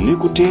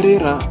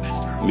nekuteerera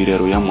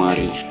mirayiro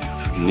yaMwari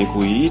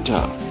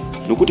nekuiita,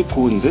 nokuti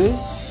kunze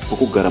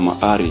kwokugara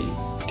maari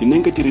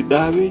tinenge tiri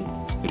davi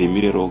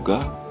rimire roga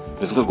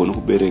risingagoni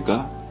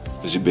kubereka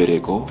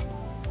zvibereko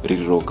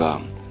riri roga.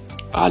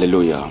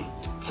 Haleluya.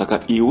 Saka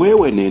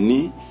iwewe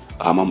neni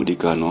hama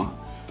mudikanwa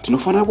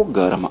tinofanira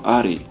kugara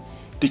maari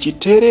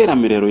tichiteerera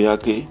mirayiro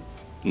yake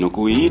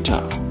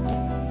nokuiita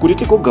kuti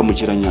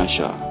tigogamuchira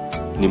nyasha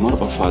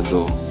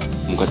nemaropafadzo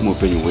mukati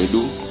mupenyu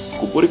hwedu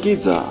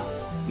kuburikidza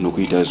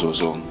nokuita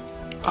izvozvo.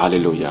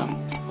 Haleluya.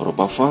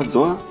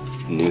 Ropafadzwa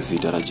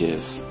nezita ra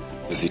Jesu.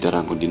 Zita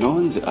rangu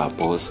ndinonzi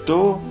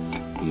Apostle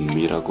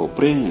Miracle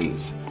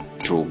Prince.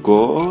 To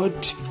God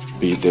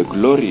be the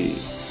glory.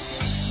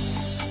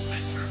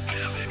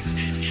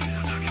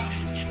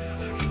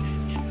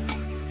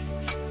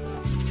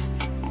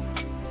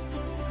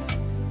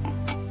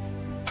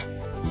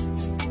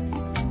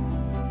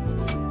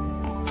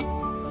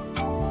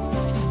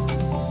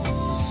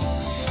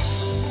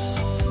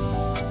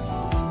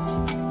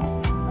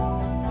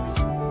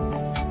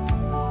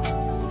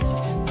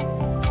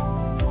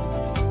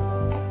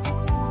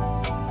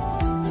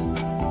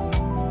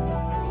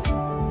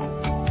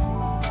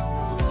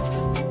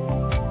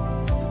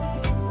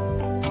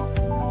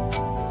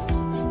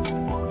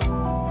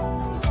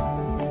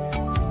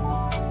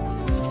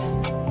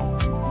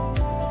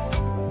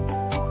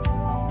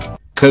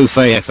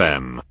 Kofei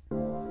FM.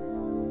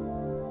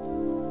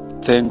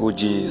 Thank you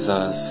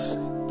Jesus.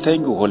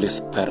 Thank you Holy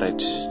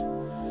Spirit.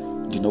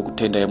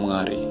 Ndinokutendai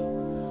Mwari.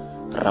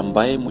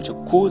 Rambai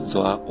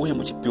muchikudzwa uye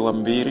muchipiwa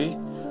mbiri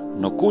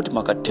nokuti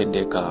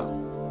makatendeka.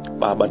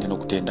 Baba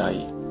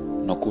ndinokutendai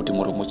nokuti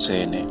muri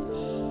mutsvene.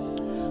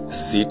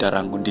 Zita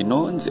rangu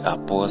ndinonzi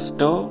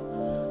Apostle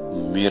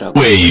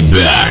Miracle. Way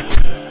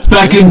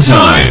back in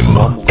time.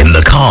 In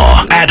the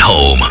car, at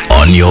home,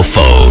 on your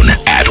phone,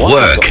 at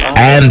work,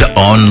 and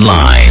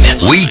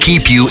online. We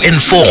keep you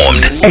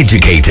informed,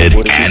 educated,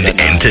 and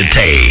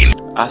entertained.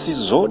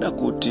 Asizoda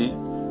kuti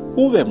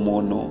uve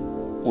mono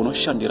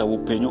unoshandira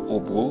upenyu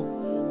ubwo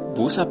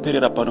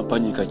busaperera pano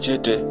panyika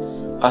chete,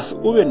 asi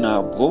uve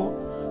nabwo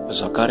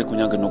zvakare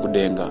kunyange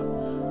nokudenga,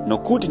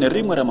 nokuti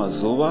nerimwe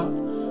ramazuva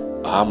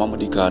hama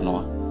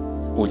mudikanwa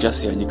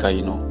uchasiya nyika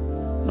ino,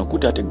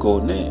 nokuti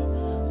hatigone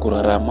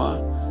kurarama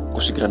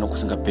kusvikira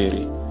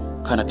nokusingaperi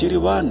kana tiri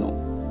vanhu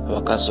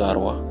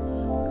vakazvarwa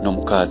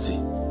nomukadzi.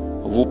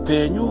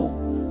 Upenyu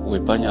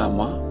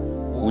hwepanyama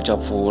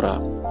huchapfuura,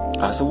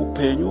 asi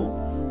upenyu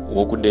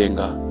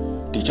hwokudenga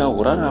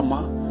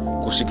tichahurarama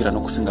kusvikira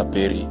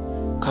nokusingaperi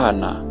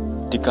kana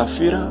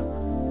tikafira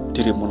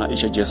tiri muna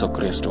Ishe Jesu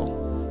Kristu.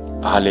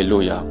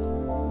 Haleluya.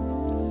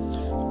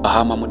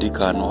 Hama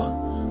mudikanwa,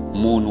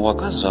 munhu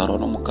wakazvarwa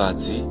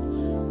nomukadzi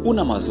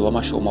una mazuva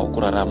mashoma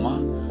okurarama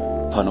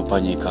pano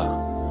panyika,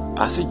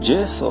 asi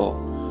Jesu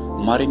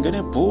maringe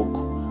nebhuku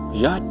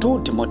ya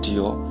 2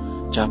 Timotheo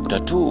chapter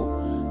 2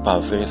 pa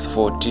verse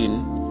 14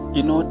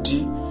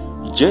 inoti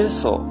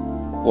Jesu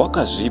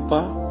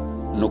wakazvipa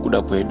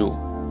nokuda kwedu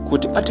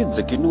kuti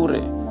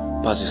atidzikinure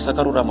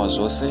pazvisakarurama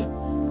zvose,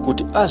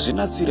 kuti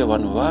azvinatsire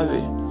vanhu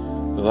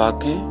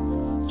vake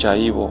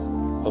chaivo,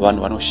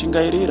 vanhu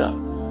vanoshingairira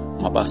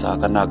mabasa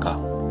akanaka.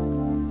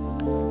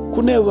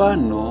 Kune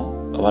vanhu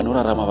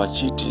vanorarama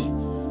vachiti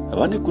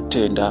vane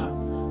kutenda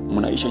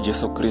muna Ishe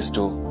Jesu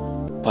Kristu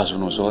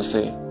pazvinhu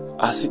zvose,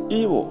 asi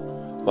ivo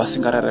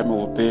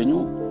vasingararame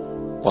upenyu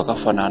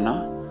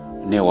hwakafanana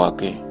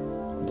nehwake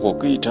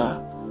bwokuita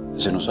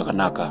zvinhu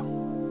zvakanaka.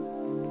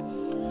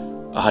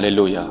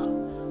 Haleluya.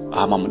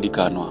 Hama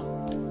mudikanwa,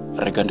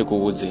 rega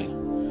ndikuudze,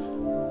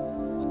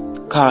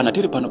 kana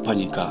tiri pano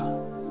panyika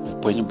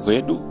upenyu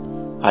bwedu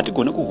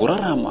hatigone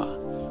kuhurarama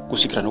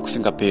kusvikira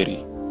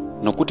nokusingaperi,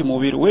 nokuti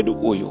muviri wedu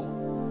uyu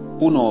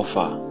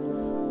unofa.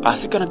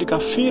 Asi kana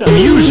tikafira,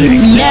 music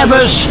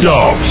never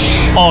stops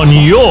on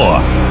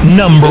your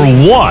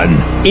 #1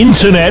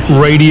 internet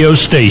radio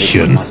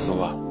station.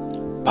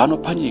 pano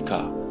panyika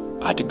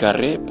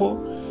hatigarepo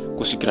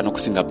kusvikira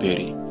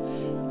nokusingaperi.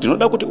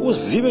 Ndinoda kuti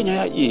uzive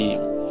nyaya iyi,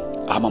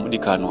 hama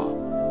mudikanwa,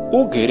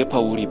 ugere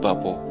pauri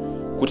papo,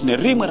 kuti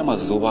nerimwe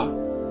ramazuva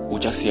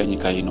uchasiya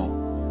nyika ino.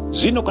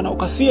 Zvino kana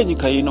ukasiya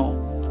nyika ino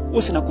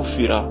usina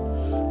kufira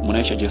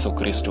muna Ishe Jesu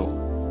Kristu,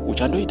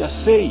 uchandoita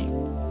sei?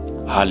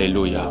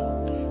 Haleluya!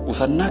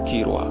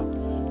 Usanakirwa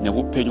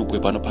neupenyu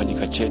bwepano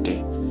panyika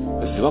chete.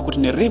 Ziva kuti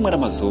nerimwe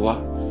ramazuva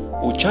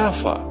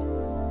uchafa.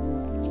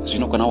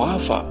 Zvino kana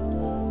wafa,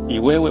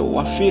 iwewe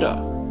wafira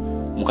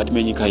mukati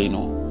menyika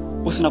ino,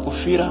 usina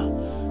kufira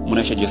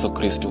muna Ishe Jesu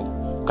Kristu.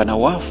 Kana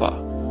wafa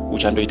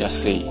uchandoita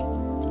sei?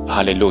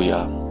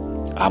 Haleluya!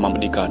 Hama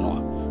mudikanwa,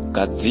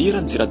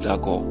 gadzira nzira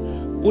dzako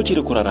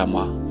uchiri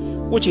kurarama,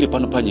 uchiri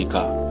pano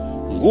panyika.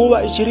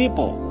 Nguva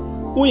ichiripo,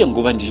 uye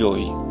nguva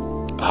ndiyoyi.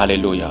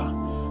 Haleluya!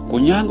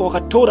 Kunyanga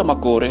wakatora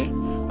makore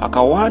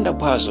akawanda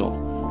kwazo,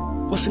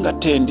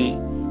 usingatendi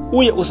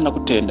uye usina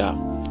kutenda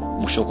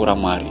mushoko ra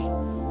Mwari.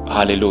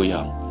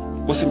 Haleluya!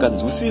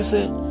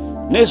 Usinganzwisise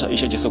nezva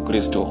Ishe Jesu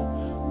Kristu,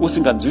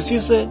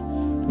 usinganzwisise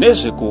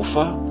nezve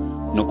kufa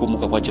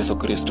nokumuka kwa Jesu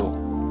Kristu.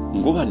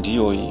 Nguva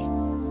ndiyoyi,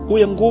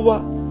 uye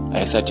nguva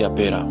haisati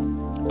yapera.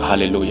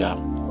 Haleluya!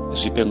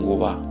 Zvipe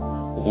nguva,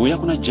 uya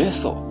kuna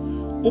Jesu,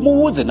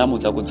 umuudze nhamu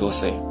dzako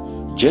dzose.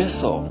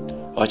 Jesu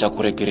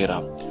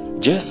vachakuregerera.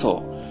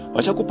 Jesu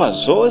vachakupa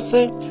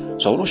zvose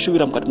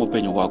zvaunoshuvira mukati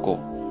mupenyu wako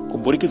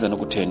kuburikidza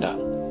nokutenda.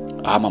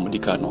 Hama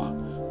mudikanwa,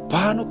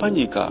 pano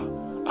panyika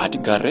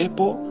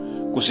hatigarepo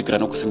kusvikira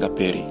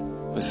nokusingaperi.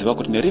 Ziva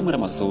kuti nerimwe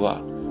ramazuva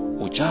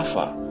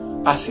uchafa,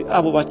 asi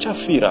avo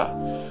vachafira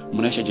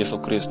muna Ishe Jesu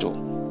Kristu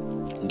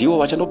ndivo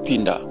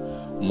vachanopinda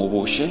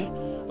muvushe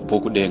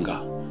bwokudenga.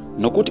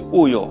 Nokuti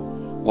uyo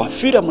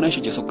wafira muna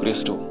Ishe Jesu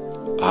Kristu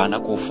haana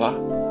kufa,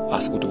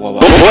 asi kuti wava.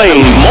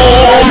 Playing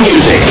more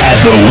music at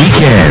the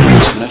weekend.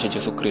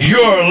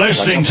 You're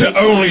listening to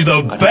only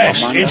the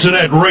best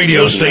internet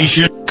radio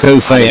station,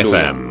 Kofei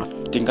FM.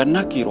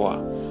 Tinganakirwa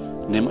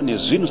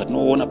nezvinhu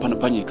zvatinoona pano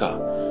panyika,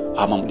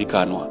 hama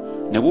mudikanwa,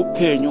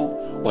 neupenyu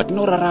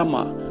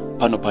hwatinorarama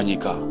pano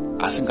panyika.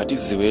 Asi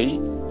ngatizivei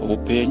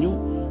upenyu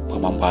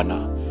hwamangwana,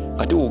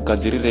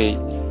 ngatihugadzirirei.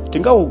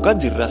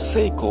 Tingahugadzirira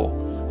seiko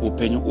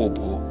upenyu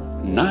ubwu?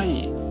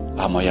 Nai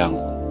hama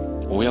yangu,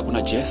 uya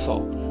kuna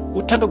Jesu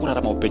utanga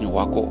kurarama upenyu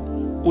wako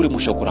uri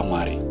mushoko ra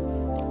Mwari.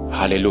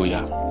 Haleluya!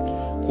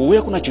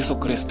 Kuuya kuna Jesu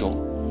Kristu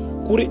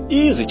kuri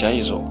izi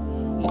chaizvo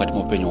mukati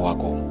mupenyu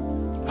wako.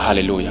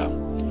 Haleluya!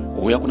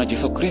 Uya kuna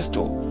Jesu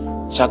Kristu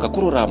tsvaga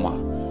kururama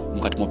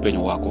mukati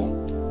mupenyu wako.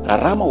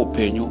 Rarama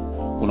upenyu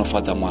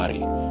unofadza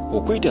Mwari,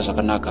 ukuita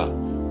zvakanaka,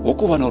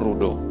 wokuva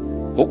norudo,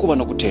 wokuva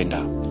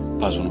nokutenda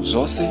pazvinhu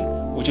zvose,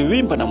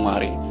 uchivimba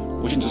naMwari,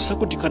 uchinzwisisa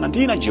kuti kana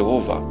ndina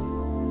Jehovha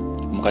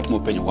mukati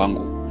mupenyu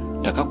wangu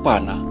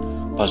ndakakwana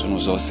pazvinhu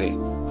zvose.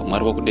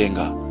 Mwari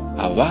wokudenga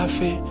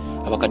havafe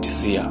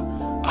havakatisiya.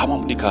 Hama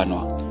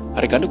mudikanwa,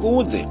 rega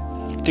ndikuudze,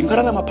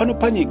 tingararama pano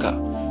panyika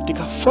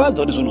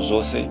tikafadzwa nezvinhu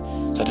zvose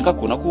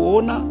zvatingagona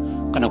kuona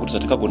kana kuti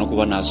zvatingagona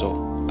kuva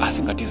nazvo,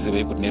 asi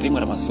ngatizivei kuti nerimwe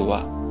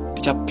ramazuva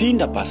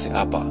tichapinda pasi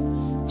apa.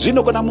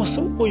 Zvino kana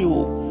musi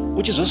uyu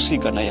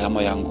uchizosvika, naye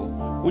hama yangu,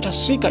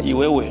 uchasvika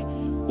iwewe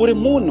uri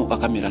munhu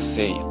akamira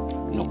sei?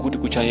 Nokuti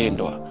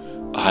kuchaendwa.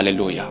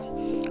 Haleluya!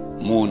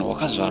 Munhu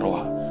wakazvarwa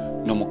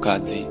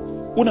nomukadzi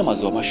una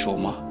mazuva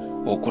mashoma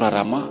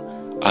okurarama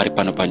ari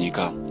pano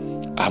panyika.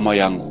 Hama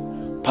yangu,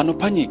 pano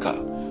panyika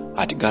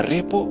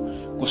hatigarepo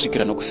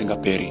kusvikira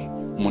nokusingaperi.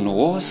 Munhu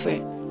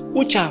wose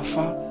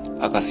uchafa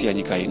akasiya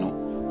nyika ino,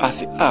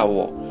 asi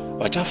avo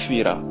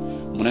vachafira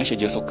muna Ishe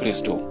Jesu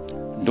Kristu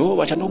ndo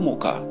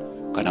vachanomuka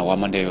kana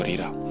wama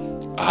ndayorira.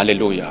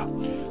 Haleluya!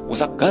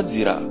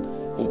 Usagadzira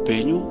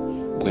upenyu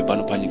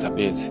bwepano panyika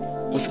bedzi,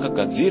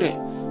 usingagadzire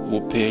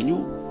upenyu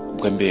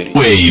bwemberi.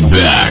 Way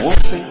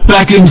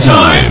back in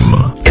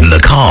time. In the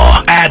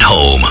car, at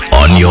home,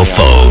 on your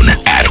phone,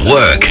 at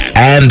work,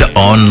 and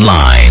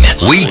online.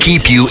 We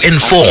keep you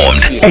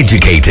informed,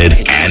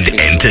 educated, and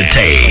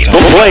entertained.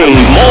 Playing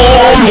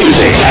more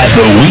music at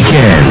the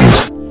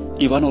weekend.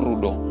 Ivano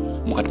rudo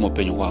mukati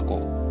mupenyu wako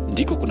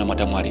ndiko kuna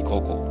mata Mwari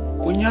koko.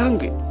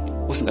 Kunyange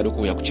usingade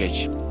kuuya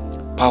kuchechi,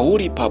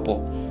 pauri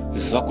papo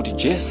ziva kuti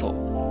Jesu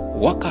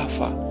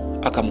wakafa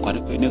akamuka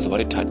nezuva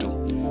retatu,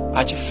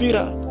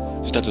 achifira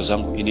zvitatu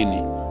zvangu inini,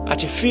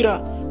 achifira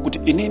kuti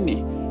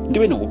inini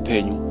ndive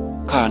neupenyu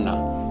kana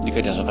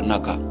ndikaita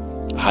zvakanaka.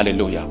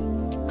 Haleluya!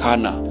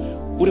 Kana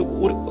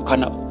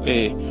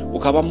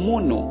ukava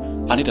munhu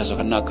anoita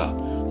zvakanaka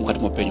mukati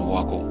mupenyu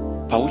wako,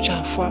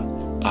 pauchafa,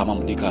 hama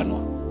mudikanwa,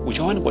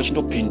 uchawanikwa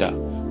uchindopinda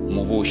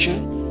muvushe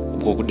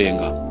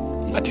bwokudenga.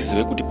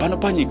 Ngatizive kuti pano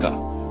panyika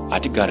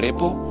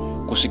hatigarepo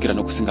kusvikira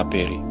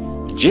nokusingaperi.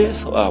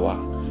 Jesu ava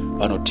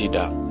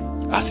vanotida,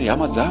 asi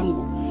hama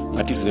dzangu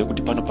ngatizive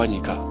kuti pano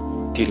panyika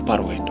tiri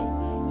parwendo.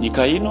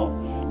 Nyika ino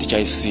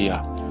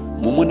tichaisiya,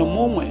 mumwe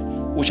nomumwe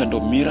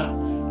uchandomira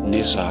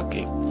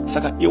nezvake.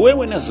 Saka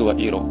iwewe nezuva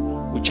iro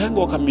uchange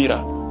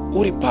wakamira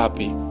uri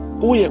papi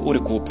uye uri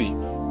kupi,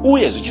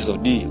 uye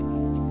zvichizodii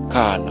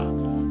kana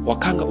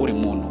wakanga uri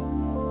munhu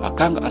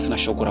akanga asina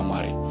shoko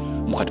raMwari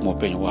mukati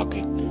muupenyu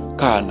wake,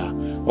 kana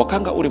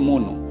wakanga uri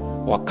munhu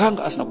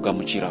wakanga asina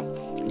kugamuchira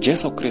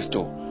Jesu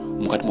Kristo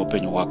mukati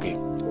muupenyu wake.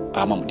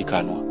 Ama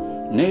mudikanwa,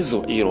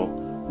 nezuva iro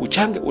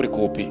uchange uri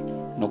kupi,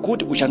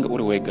 nokuti uchange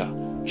uri wega,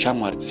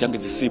 shamwari dzichange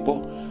dzisipo,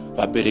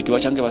 vabereki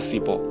vachange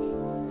vasipo,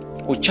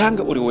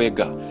 uchange uri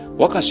wega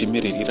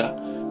wakazvimiririra.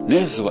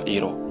 Nezuva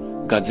iro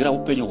gadzira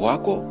upenyu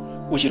hwako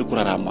uchiri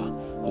kurarama,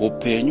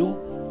 upenyu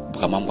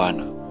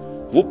bwamangwana.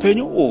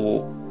 Upenyu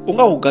uhu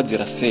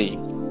ungahugadzira sei?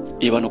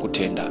 Iva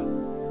nokutenda,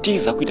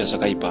 tiza kuita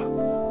zvakaipa,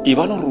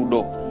 iva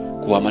norudo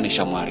kuhama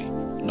neshamwari,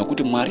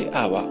 nokuti Mwari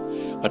ava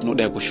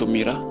vatinodai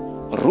kushumira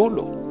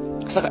rudo.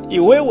 Saka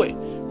iwewe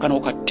kana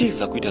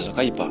ukatiza kuita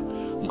zvakaipa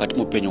mukati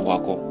muupenyu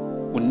wako,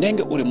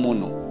 unenge uri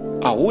munhu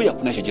auya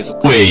kuna Jesu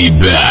Kristo. Way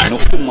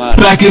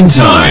back in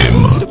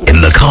time.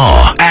 In the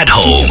car, at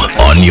home,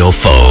 on your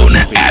phone,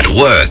 at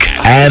work,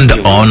 and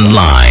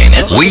online.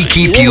 We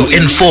keep you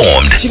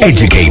informed,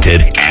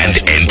 educated, and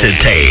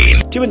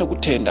entertained. Tive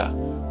nekutenda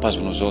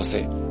pazvinhu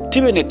zvose,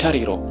 tive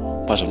netariro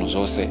pazvinhu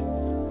zvose,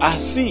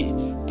 asi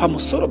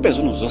pamusoro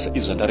pezvinhu zvose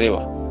izvi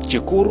zvandareva,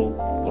 chikuru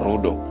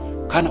rudo.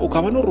 Kana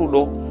ukava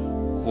norudo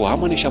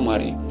kuhama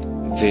neshamwari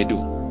dzedu,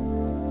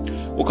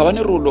 ukava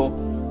nerudo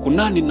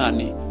kunani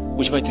nani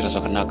uchivaitira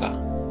zvakanaka,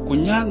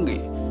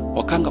 kunyange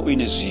wakanga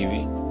uine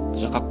zvivi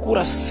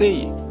zvakakura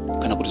sei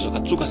kana kuti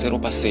zvakatsuka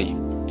seropa sei,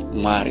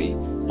 Mwari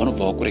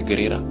vanobva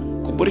vakuregerera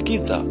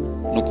kuburikidza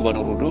nokuva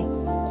norudo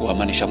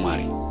kuhama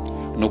neshamwari,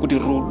 nokuti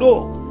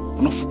rudo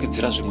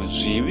runofukidzira zvimwe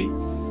zvivi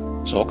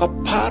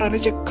zvawakapara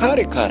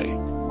nechekare kare.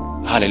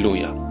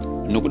 Haleluya!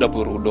 Nokuda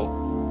kwerudo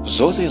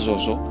zvose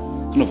izvozvo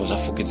zvinobva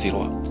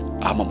zvafukidzirwa.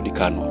 Ama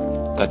mudikanwa,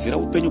 gadzira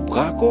upenyu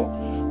bwako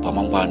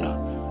pamangwana,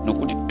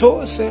 nokuti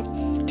tose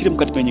tiri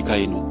mukati menyika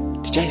ino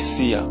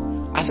tichaisiya,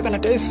 asi kana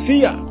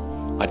taisiya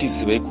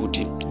hatizivei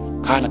kuti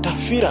kana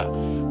tafira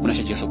muna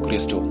Jesu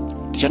Kristo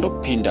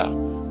tichandopinda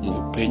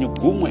muupenyu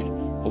bwumwe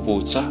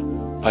butsva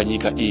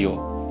panyika iyo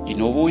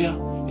inouya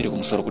iri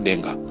kumusoro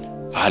kudenga.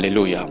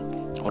 Haleluya!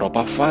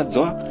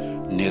 Ropafadzwa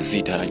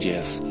nezita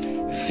raJesu.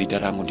 Zita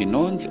rangu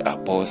ndinonzi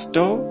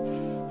Apostle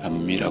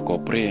Miracle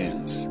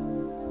Prince.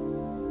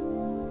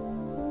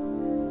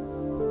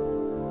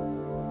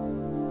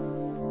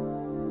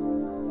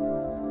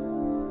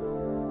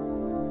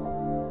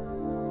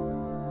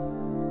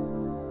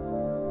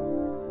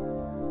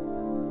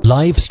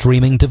 Live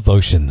streaming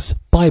devotions,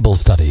 Bible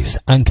studies,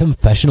 and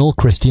confessional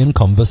Christian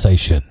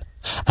conversation,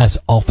 as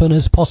often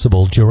as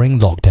possible during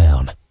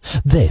lockdown.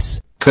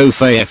 This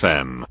Kofe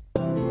FM.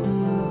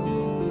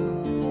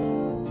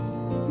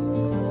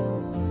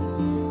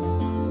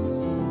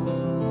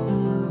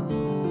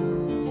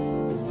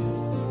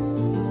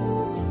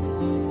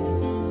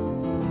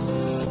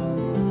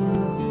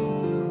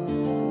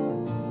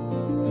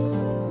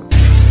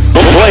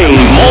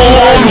 Playing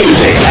more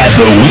music at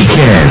the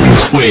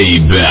weekend. Way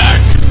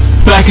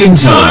back in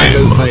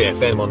time. Kofe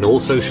FM on all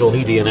social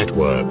media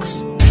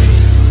networks.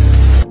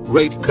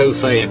 Rate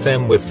Kofe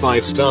FM with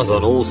 5 stars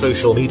on all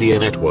social media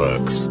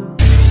networks.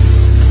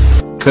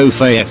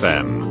 Kofe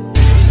FM.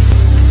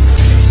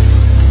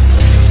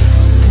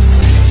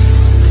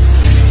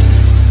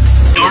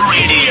 Your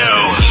radio,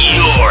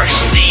 your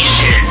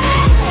station.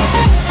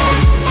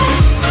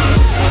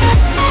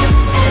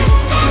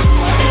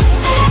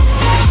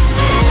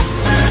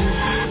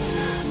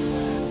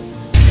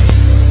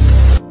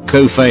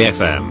 Kofe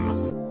FM.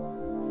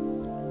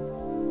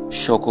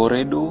 Shoko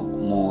redu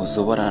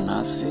muzuva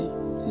ranhasi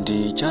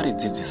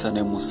ndicharidzidzisa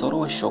nemusoro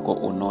weshoko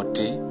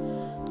unoti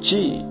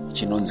chii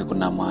chinonzi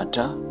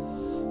kunamata.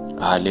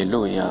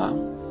 Haleluya!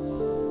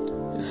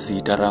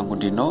 Zita rangu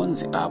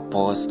ndinonzi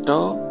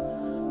Apostle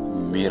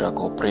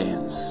Miracle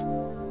Prince.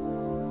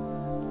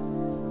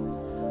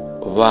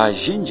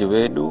 Vazhinji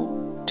vedu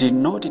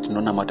tinoti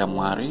tinonamata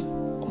Mwari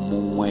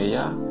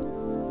mumweya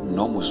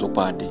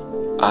nomuzvokwadi,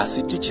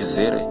 asi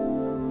tichizere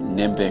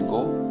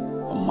nembengo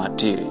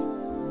matiri.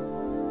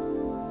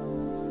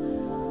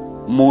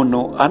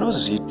 Munhu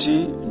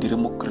anozviti ndiri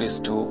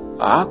muKristu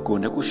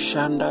haagone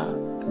kushanda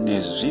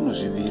nezvinhu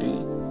zviviri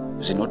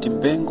zvinoti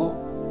mbengo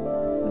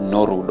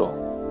norudo.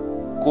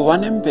 Kuva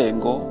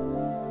nembengo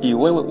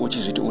iwewe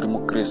uchizviti uri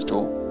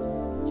muKristu,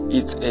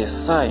 it's a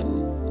sign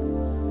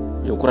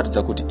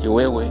yokuratidza kuti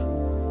iwewe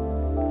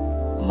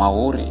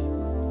mauri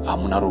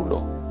hamuna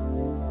rudo.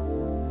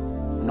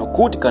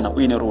 Nokuti kana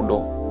uine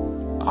rudo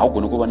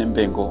haugoni kuva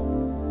nembengo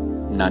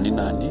nani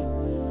nani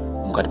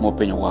mukati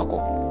muupenyu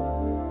hwako.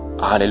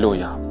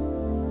 Haleluya!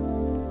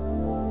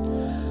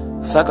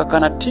 Saka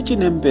kana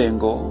tichine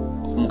mbengo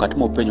mukati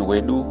muupenyu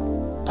hwedu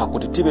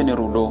pakuti tive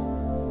nerudo,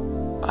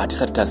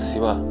 hatisati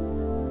taziva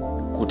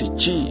kuti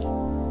chii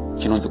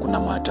chinonzi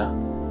kunamata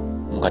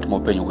mukati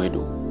muupenyu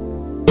hwedu.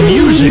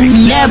 music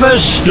never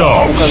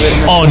stops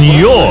on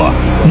your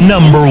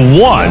number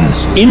one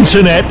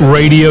internet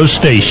radio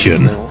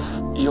station.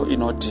 Iyo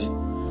inoti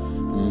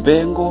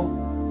mbengo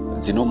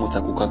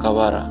dzinomutsa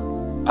kukakavara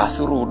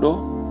asi rudo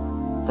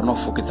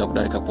runofukidza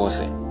kudarika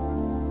pose.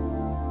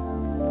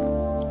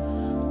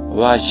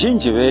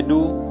 Vazhinji vedu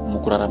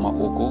mukurarama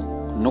uku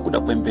nokuda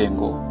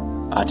kwembengo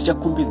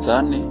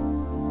hatichakumbidzane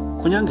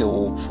kunyange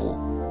upfu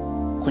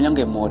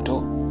kunyange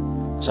moto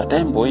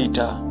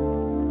zvataimboita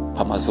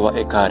pamazuva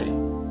ekare.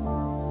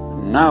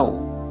 Now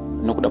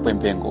nokuda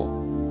kwembengo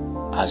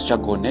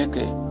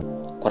hazvichagoneke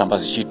kuramba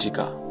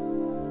zvichiitika.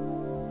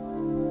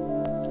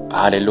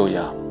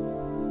 Haleluya.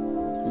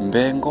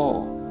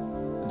 Mbengo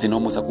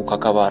dzinomutsa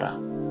kukakavara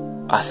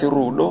asi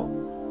rudo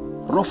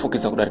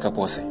runofukidza kudarika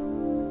pose.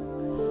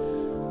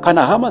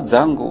 Kana hama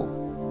dzangu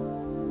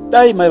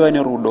dai maiva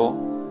nerudo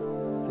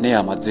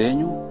nehama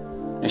dzenyu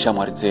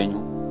neshamwari dzenyu,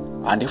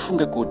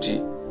 handifunge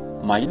kuti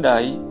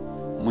maidai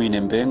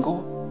muine mbengo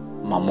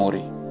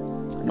mamuri,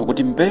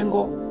 nokuti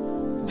mbengo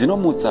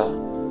dzinomutsa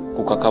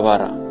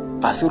kukakavara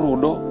asi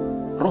rudo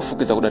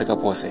runofukidza kudarika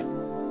pose.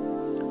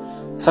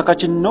 Saka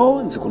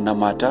chinonzi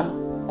kunamata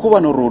kuva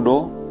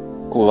norudo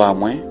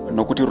kuvamwe,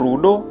 nokuti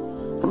rudo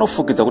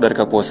runofukidza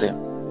kudarika pose.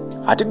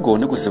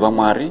 Hatigoni kuziva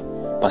Mwari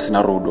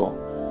pasina rudo.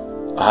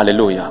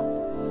 Haleluya.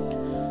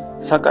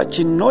 Saka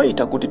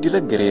chinoita kuti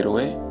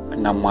tiregererwe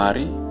na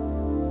Mwari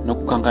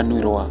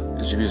nokukanganwirwa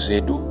zvivi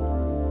zvedu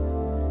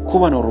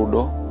kuva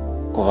norudo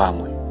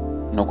kuvamwe,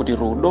 nokuti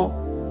rudo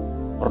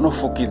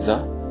runofukidza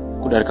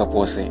kudarika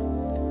pose.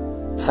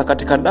 Saka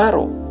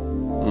tikadaro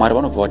Mwari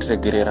vanobva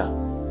vatiregerera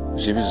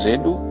zvivi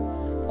zvedu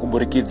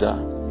kuburikidza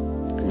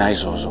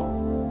naizvozvo.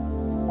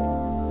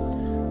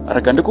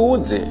 Rega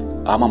ndikuudze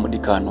hama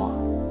mudikanwa,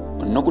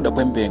 nokuda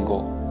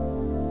kwembengo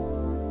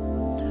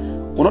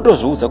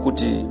unotozviudza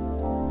kuti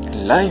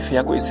life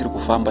yako isiri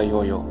kufamba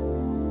iyoyo,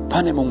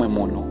 pane mumwe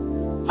munhu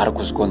ari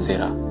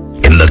kuzvikonzera.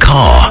 In the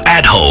car,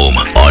 at home,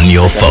 on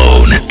your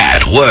phone,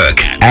 at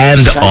work,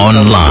 and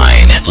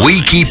online.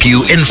 We keep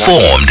you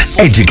informed,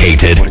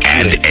 educated,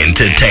 and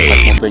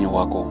entertained. Mupenyu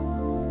wako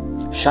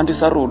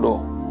shandisa rudo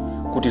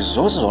kuti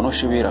zvose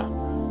zvaunoshivira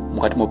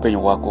mukati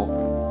mupenyu wako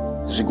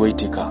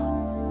zvigoitika.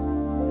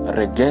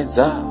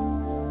 Regedza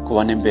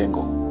kuva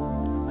nembengo,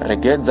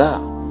 regedza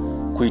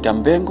kuita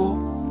mbengo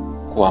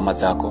kuhama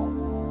dzako.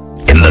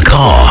 In the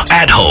car,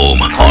 at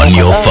home, on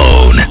your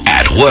phone,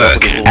 at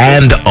work,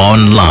 and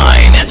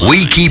online.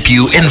 We keep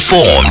you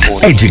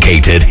informed,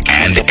 educated,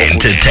 and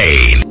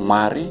entertained.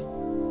 Mari,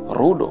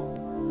 rudo.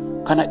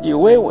 Kana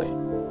iwewe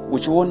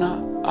uchiona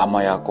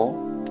hama yako,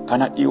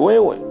 kana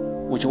iwewe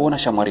uchiona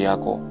shamwari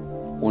yako,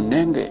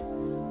 unenge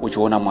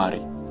uchiona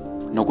Mwari.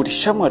 Nokuti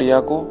shamwari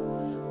yako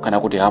kana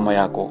kuti hama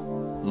yako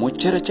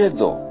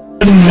mucherechedzo.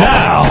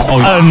 Now,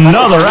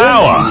 another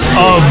hour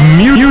of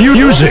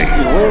music.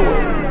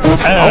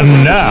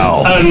 And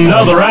now,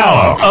 another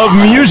hour of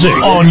music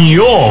on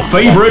your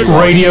favorite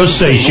radio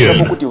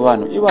station.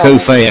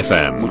 Kofei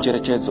FM.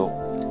 Mucherechedzo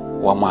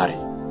wa Mwari.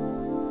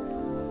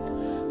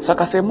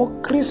 Saka semu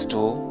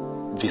Kristo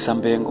visa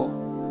mbengo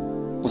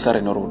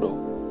usare norudo.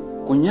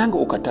 Kunyange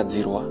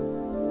ukatadzirwa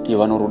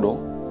iva norudo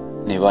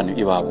nevanhu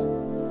ivavo.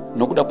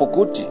 Nokuda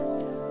pokuti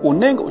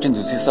unenge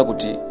uchinzwisisa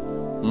kuti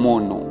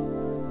munhu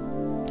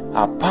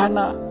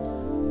hapana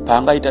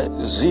paangaita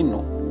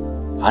zvinhu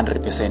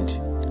 100%.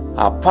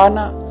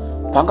 Hapana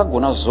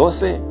pangagona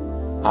zvose,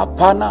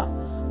 hapana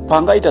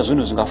pangaita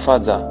zvinhu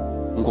zvingafadza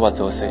nguva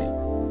dzose,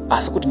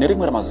 asi kuti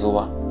nerimwe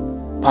ramazuva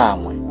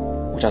pamwe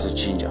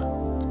uchazochinja.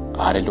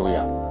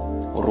 Haleluya.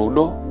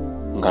 Rudo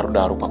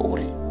ngarudaro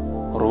pauri,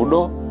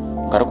 rudo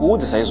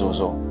ngarukuudze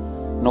saizvozvo,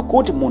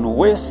 nokuti munhu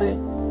wese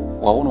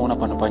waunoona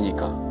pano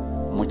panyika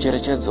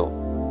mucherechedzo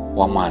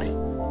wa Mwari.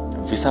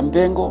 Bvisa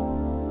mbengo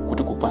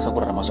kuti kukwanisa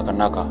kurarama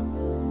zvakanaka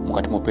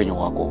mukati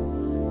mupenyu wako.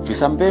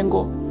 Bvisa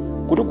mbengo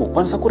kuti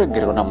kukwanisa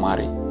kuregererwa na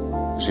Mwari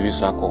zvivi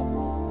zvako,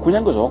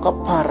 kunyange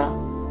zvawakapara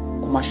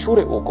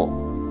kumashure uko.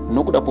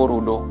 Nokuda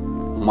porudo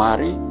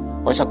Mwari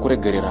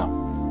vachakuregerera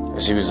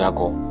zvivi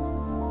zvako.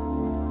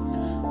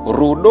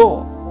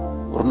 Rudo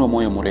runo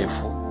moyo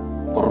murefu,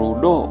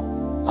 rudo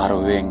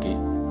haruvengi,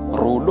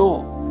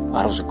 rudo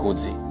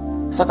haruzvikudzi.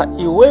 Saka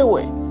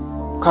iwewe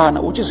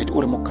kana uchizviti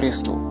uri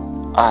muKristu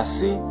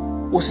asi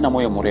usina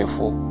moyo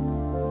murefu,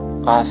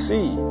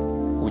 asi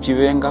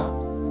uchivenga,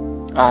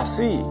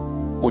 asi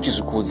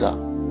uchizvikudza,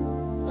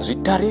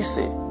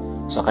 zvitarise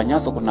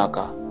zvakanyatso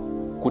kunaka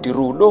kuti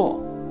rudo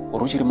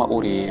ruchiri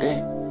mauri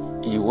here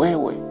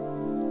iwewe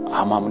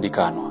hama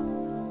mudikanwa.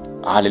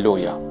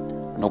 Haleluya.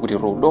 Nokuti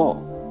rudo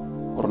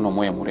runo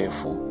moyo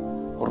murefu,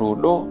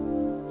 rudo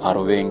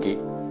haruvengi,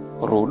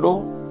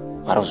 rudo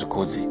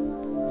haruzvikudzi.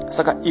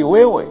 Saka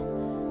iwewe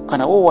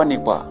kana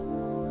wowanikwa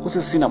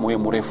usisina moyo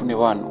murefu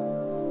nevanhu,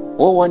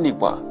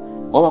 wowanikwa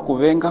wava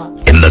kuvenga.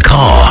 In the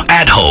car,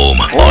 at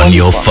home, on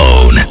your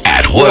phone,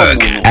 at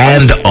work,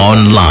 and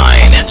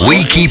online.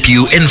 We keep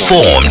you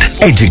informed,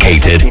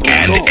 educated,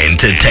 and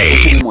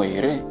entertained.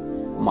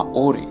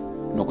 Mauri,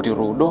 nokuti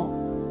rudo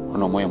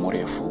runo moyo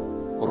murefu,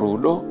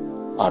 rudo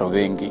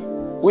haruvengi,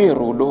 uye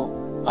rudo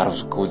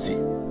aruzikuzi.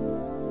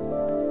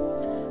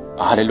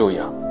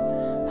 Haleluya.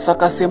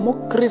 Saka semu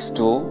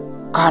Kristo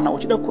kana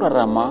uchida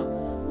kurarama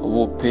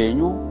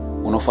upenyu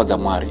unofadza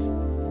Mwari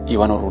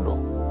ivano rudo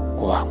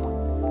kuvamwe,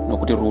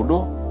 nokuti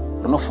rudo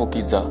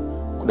runofukiza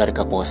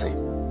kudarika kwose.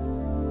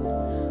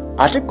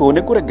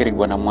 Atigone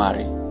kuregererwa na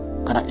Mwari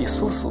kana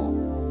isusu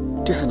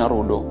tisina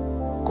rudo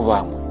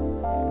kuvamwe,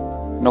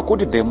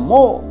 nokuti the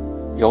more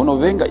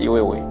yaunovenga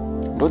iwewe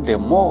ndo the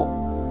more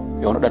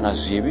yaunodana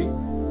zvivi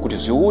kuti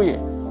zviuye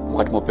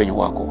mukati mupenyu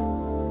wako.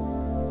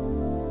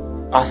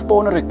 Asi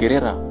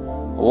paunoregerera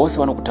vose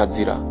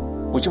vanokutadzira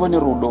uchiva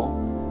nerudo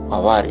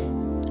pavari,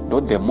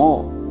 ndo the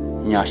more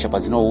nyasha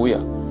padzinouya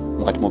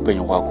mukati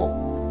mupenyu wako,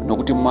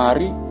 nokuti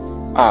Mwari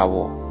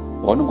avo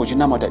vaunenge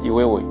uchinamata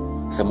iwewe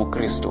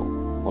semukristu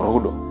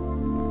rudo.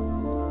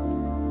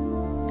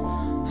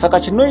 Saka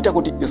chinoita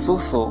kuti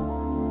isusu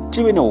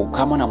tive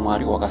neukama na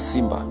Mwari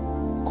wakasimba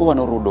kuva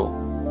norudo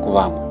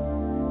kuvamwe.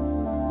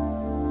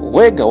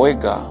 Wega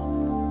wega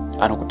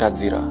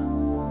anokutadzira,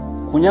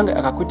 kunyange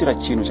akakuitira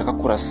chinhu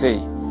chakakura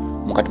sei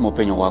mukati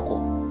mupenyu wako,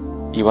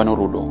 iva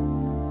norudo.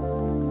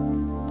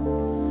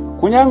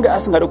 Kunyange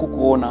asingade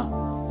kukuona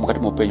mukati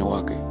mupenyu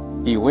wake,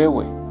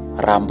 iwewe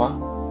ramba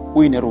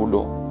uine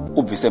rudo,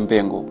 ubvise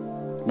mbengo,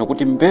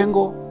 nokuti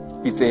mbengo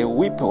is a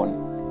weapon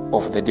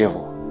of the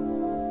devil.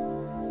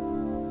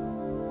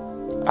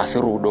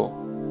 Asi rudo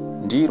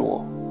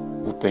ndirwo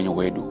upenyu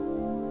wedu,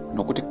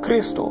 nokuti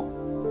Kristo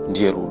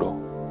ndiye rudo.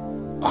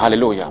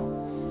 Haleluya.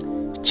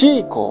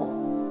 Chiko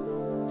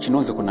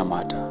chinonze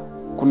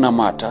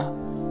kunamata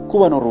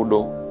kuva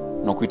norudo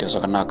nokuita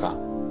zvakanaka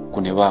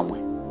kune vamwe,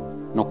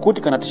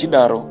 nokuti kana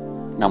tichidaro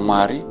na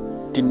Mwari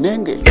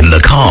tinenge in the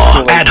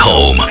car, at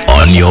home,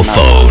 on your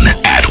phone,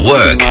 at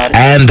work,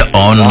 and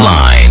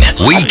online.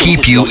 We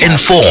keep you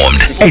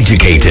informed,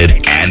 educated,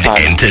 and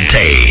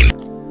entertained.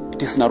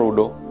 Tisina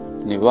rudo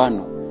ni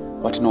vanhu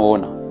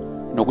vatinoona,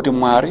 nokuti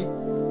Mwari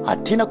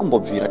hatina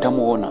kumbobvira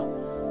tamuona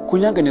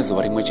kunyange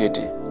nezuva rimwe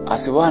chete,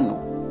 asi vanhu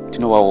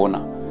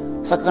tinovaona.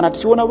 Saka kana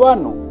tichiona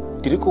vanhu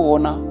tiri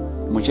kuona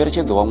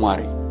mucherechedzo wa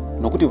Mwari,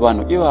 nokuti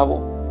vanhu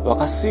ivavo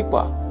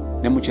vakasikwa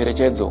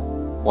nemucherechedzo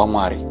wa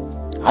Mwari.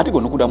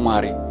 Hatigoni kuda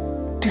Mwari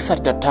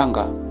tisati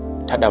tatanga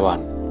tada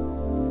vanhu.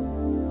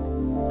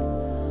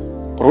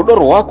 Rudo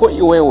rwako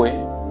iwewe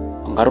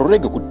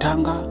ngarurege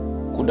kutanga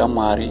kuda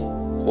Mwari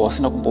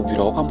wasina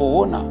kumbobvira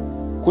wakamboona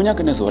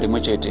kunyange nezuva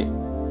rimwe chete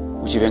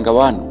uchivenga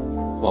vanhu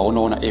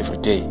vaunoona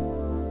everyday.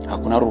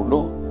 Hakuna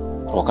rudo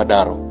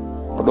rwakadaro.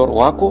 Rudo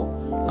rwako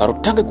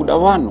ngarutange kuda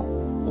vanhu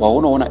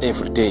vaunoona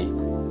everyday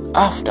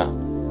after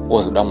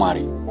wozoda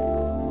Mwari,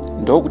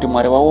 ndo kuti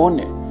Mwari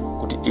waone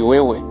kuti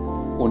iwewe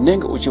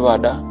unenge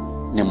uchivada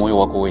nemoyo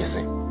wako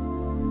wese.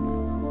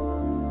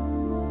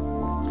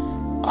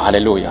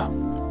 Haleluya.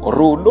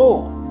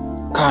 Rudo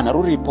kana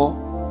ruripo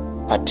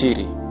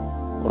patiri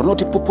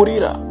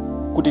runotipupurira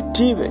kuti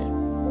tive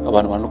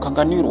vanhu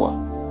vanokanganirwa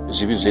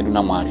zvivi zvedu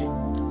na Mwari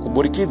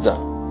kuburikidza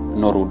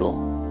norudo.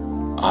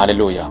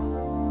 Haleluya.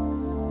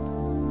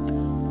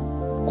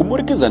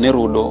 Kuburikidza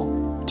nerudo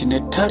tine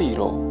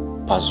tariro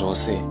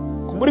pazvose.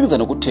 Kuburikidza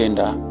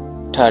nokutenda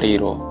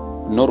tariro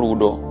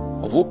norudo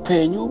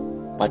vupenyu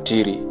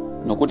patiri,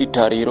 nokuti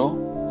tariro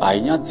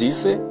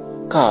hainyadzise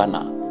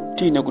kana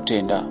tiine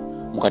kutenda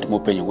mukati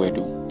mupenyu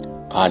wedu.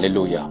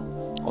 Haleluya.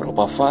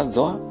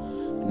 Ropafadzwa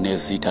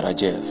nezita ra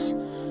Jesu.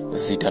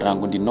 Zita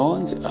rangu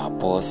ndinonzi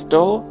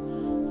Apostle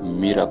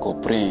Miracle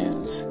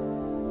Prince.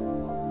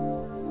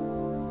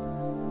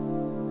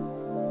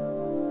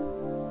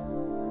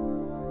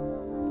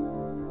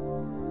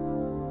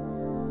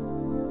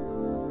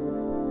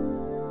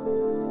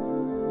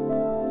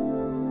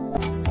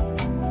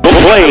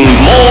 Playing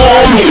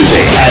more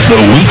music at the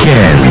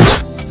weekend.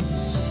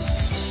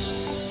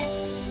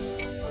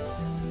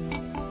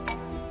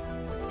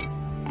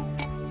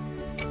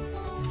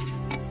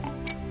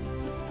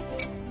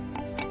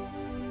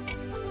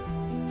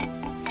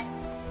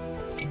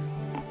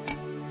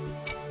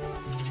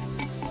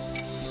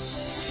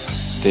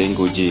 Thank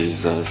you,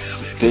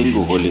 Jesus. Thank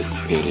you, Holy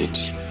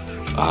Spirit.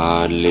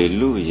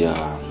 Hallelujah.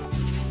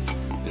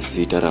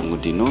 Zita rangu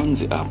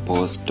ndinonzi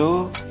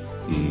Apostle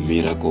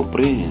Miracle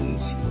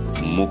Prince.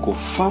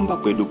 Mukufamba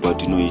kwedu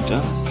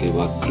kwatinoita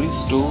seva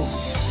Kristo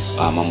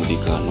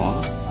amamudikanwa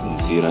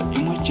nzira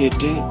imwe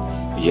chete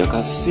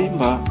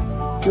yakasimba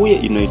uye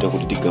inoita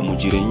kuti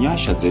tigamuchire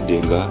nyasha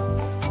dzedenga,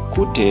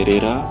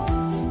 kuteerera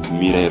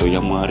mirayiro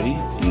ya Mwari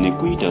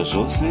nekuita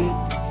zvose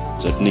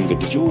zvatinenge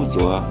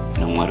tichiudzwa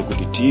na Mwari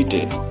kuti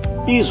tiite.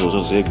 Izvozvo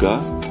zvega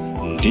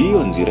ndiyo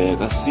nzira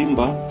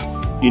yakasimba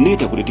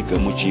inoita kuti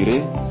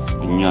tigamuchire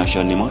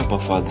nyasha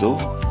nemaropafadzo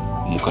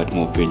mukati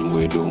muupenyu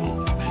wedu.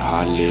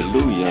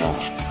 Haleluya.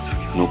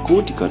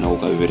 Nokuti kana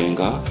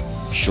ukaverenga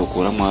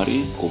shoko ra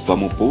Mwari kubva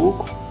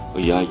mubook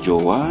ya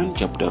John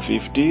chapter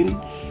 15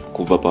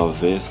 kubva pa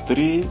verse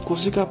 3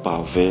 kusvika pa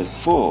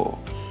verse 4,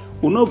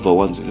 unobva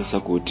wanzwisisa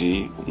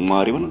kuti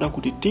Mwari vanoda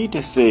kuti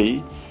tiite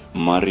sei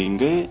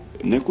maringe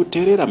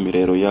nekuteerera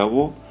mirayiro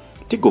yavo,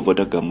 tigobva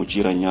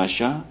tagamuchira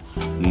nyasha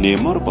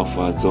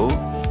nemaropafadzo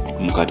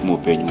mukati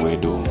muupenyu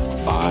wedu.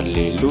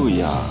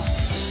 Haleluya.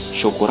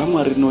 Shoko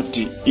ramwari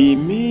rinoti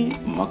imi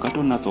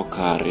makatonatswa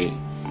kare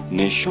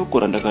neshoko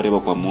randakareva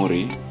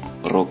kwamuri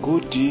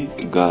rokuti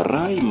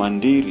garai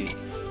mandiri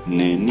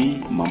neni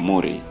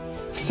mamuri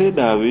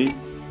sedavi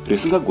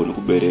risingagoni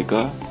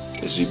kubereka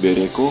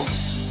zvibereko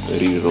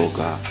riri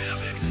roga.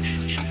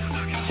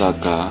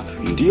 Saka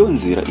ndiyo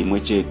nzira imwe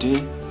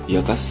chete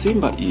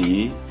yakasimba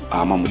iyi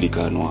hama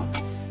mudikanwa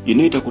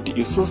inoita kuti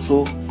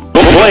isusu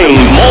Playing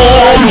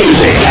more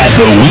music at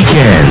the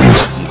weekend.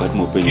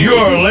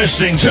 You're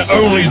listening to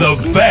only the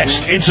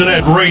best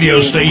internet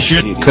radio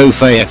station,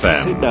 Kofei FM.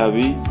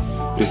 sedavi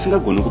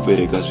risingagoni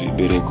kubereka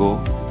zvibereko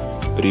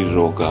riri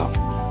roga.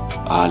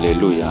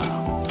 Haleluya.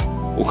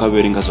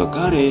 Ukaverenga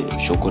zvakare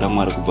shoko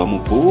ramwari kubva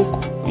mubhuku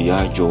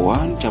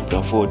yaJohn chapter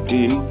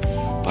 14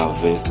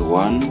 verse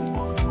 1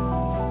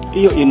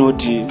 iyo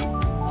inoti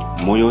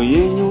moyo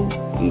yenyu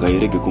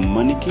ngairege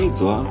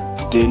kumanikidzwa,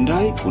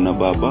 tendai kuna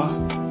Baba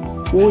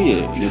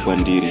uye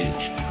nekwandiri.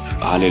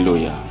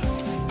 Haleluya.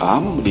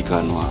 Hama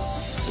mudikanwa,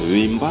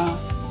 vimba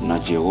na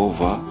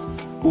Jehovha,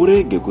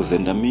 urege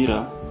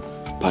kuzendamira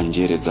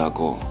panjere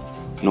dzako,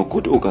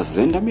 nokuti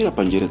ukazendamira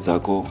panjere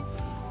dzako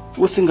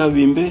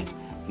usingavimbe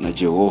na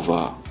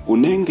Jehovha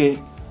unenge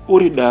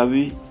uri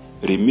davi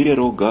rimire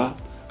roga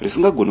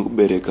risingagoni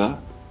kubereka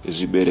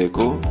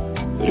zvibereko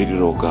riri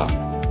roga.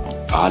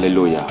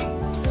 Haleluya.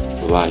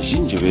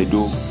 Vazhinji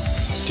vedu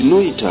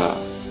tinoita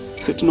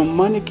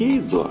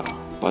setinomanikidzwa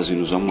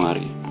pazvinhu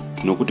zvaMwari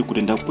nokuti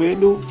kutenda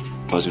kwedu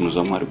pazvinhu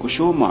zvaMwari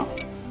kushoma.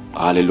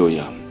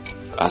 Haleluya.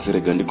 Asi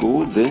rega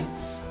ndikuudze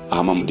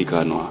hama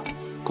mudikanwa,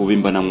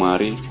 kuvimba na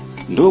Mwari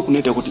ndo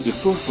kunoita kuti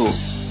isusu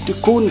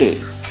tikunde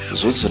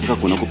zvose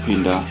zvatingagona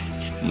kupinda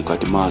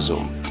mukati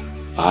mazvo.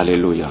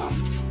 Haleluya.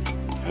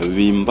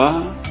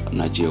 Vimba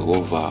na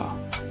Jehovha,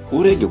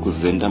 urege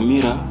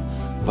kuzendamira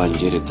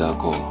panjere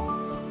dzako.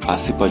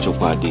 Asi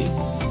pachokwadi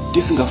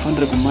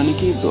tisingafanire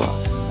kumanikidzwa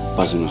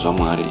pazvinhu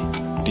zvaMwari,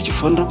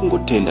 tichifanira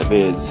kungotenda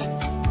bedzi.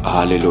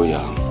 Haleluya.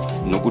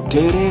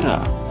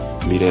 Nokuteerera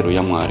mirayiro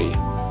yaMwari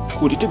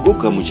kuti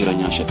tigogamuchira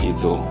nyasha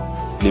idzo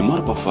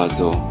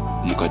nemaropafadzo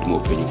mukati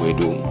muupenyu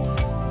hwedu.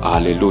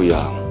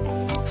 Haleluya.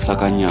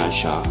 Saka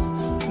nyasha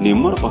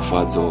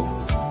nemaropafadzo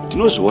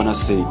tinozviwana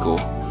seiko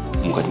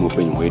mukati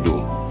muupenyu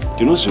hwedu?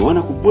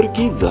 Tinozviwana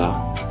kuburikidza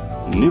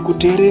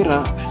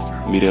nekuteerera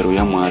mirayiro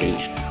yaMwari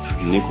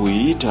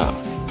nekuiita,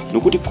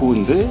 nokuti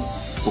kunze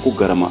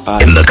kugara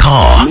maari in the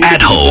car,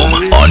 at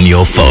home, on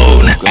your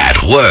phone,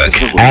 at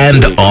work,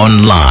 and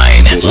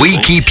online. We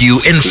keep you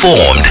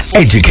informed,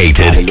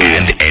 educated,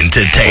 and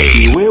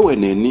entertained. Wewe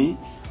neni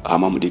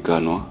ama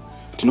mudikanwa,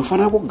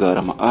 tinofanira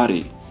kugara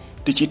maari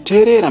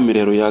tichiteerera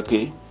mirayiro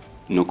yake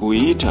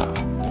nokuiita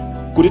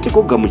kuti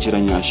tigogamuchira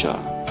nyasha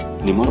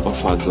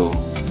nemaropafadzo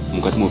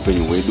mukati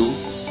muupenyu hwedu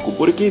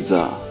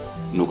kuburikidza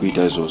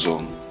nokuita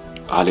izvozvo.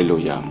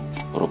 Haleluya.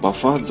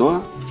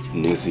 Ropafadzwa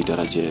nezita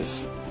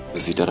raJesu.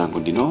 Zita rangu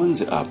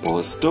ndinonzi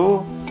Apostle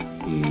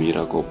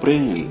Miracle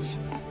Prince.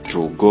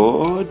 To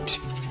God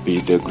be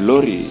the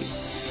glory.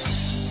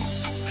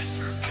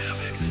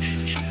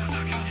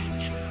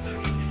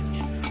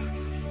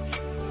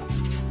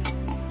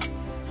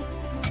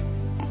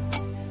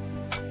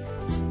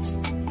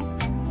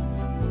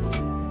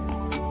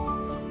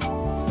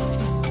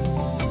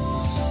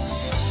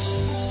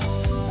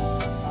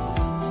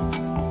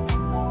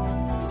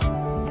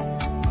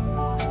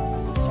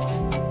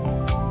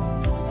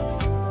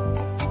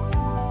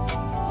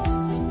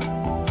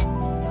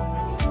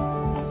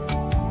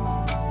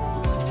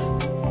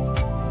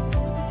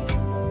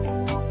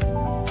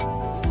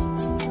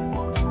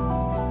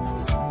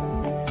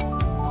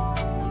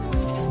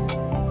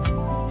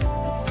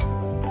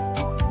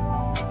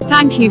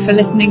 Thank you for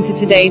listening to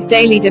today's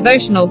daily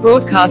devotional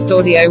broadcast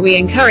audio. We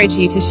encourage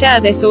you to share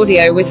this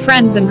audio with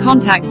friends and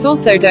contacts.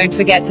 Also, don't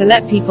forget to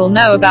let people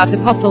know about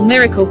Apostle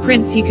Miracle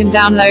Prince. You can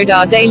download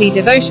our daily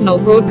devotional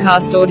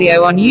broadcast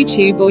audio on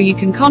YouTube, or you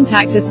can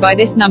contact us by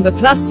this number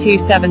 +2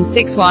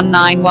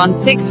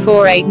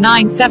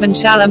 76191648997.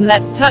 Shalom.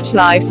 Let's touch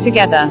lives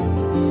together.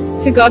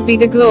 To God be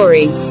the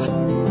glory.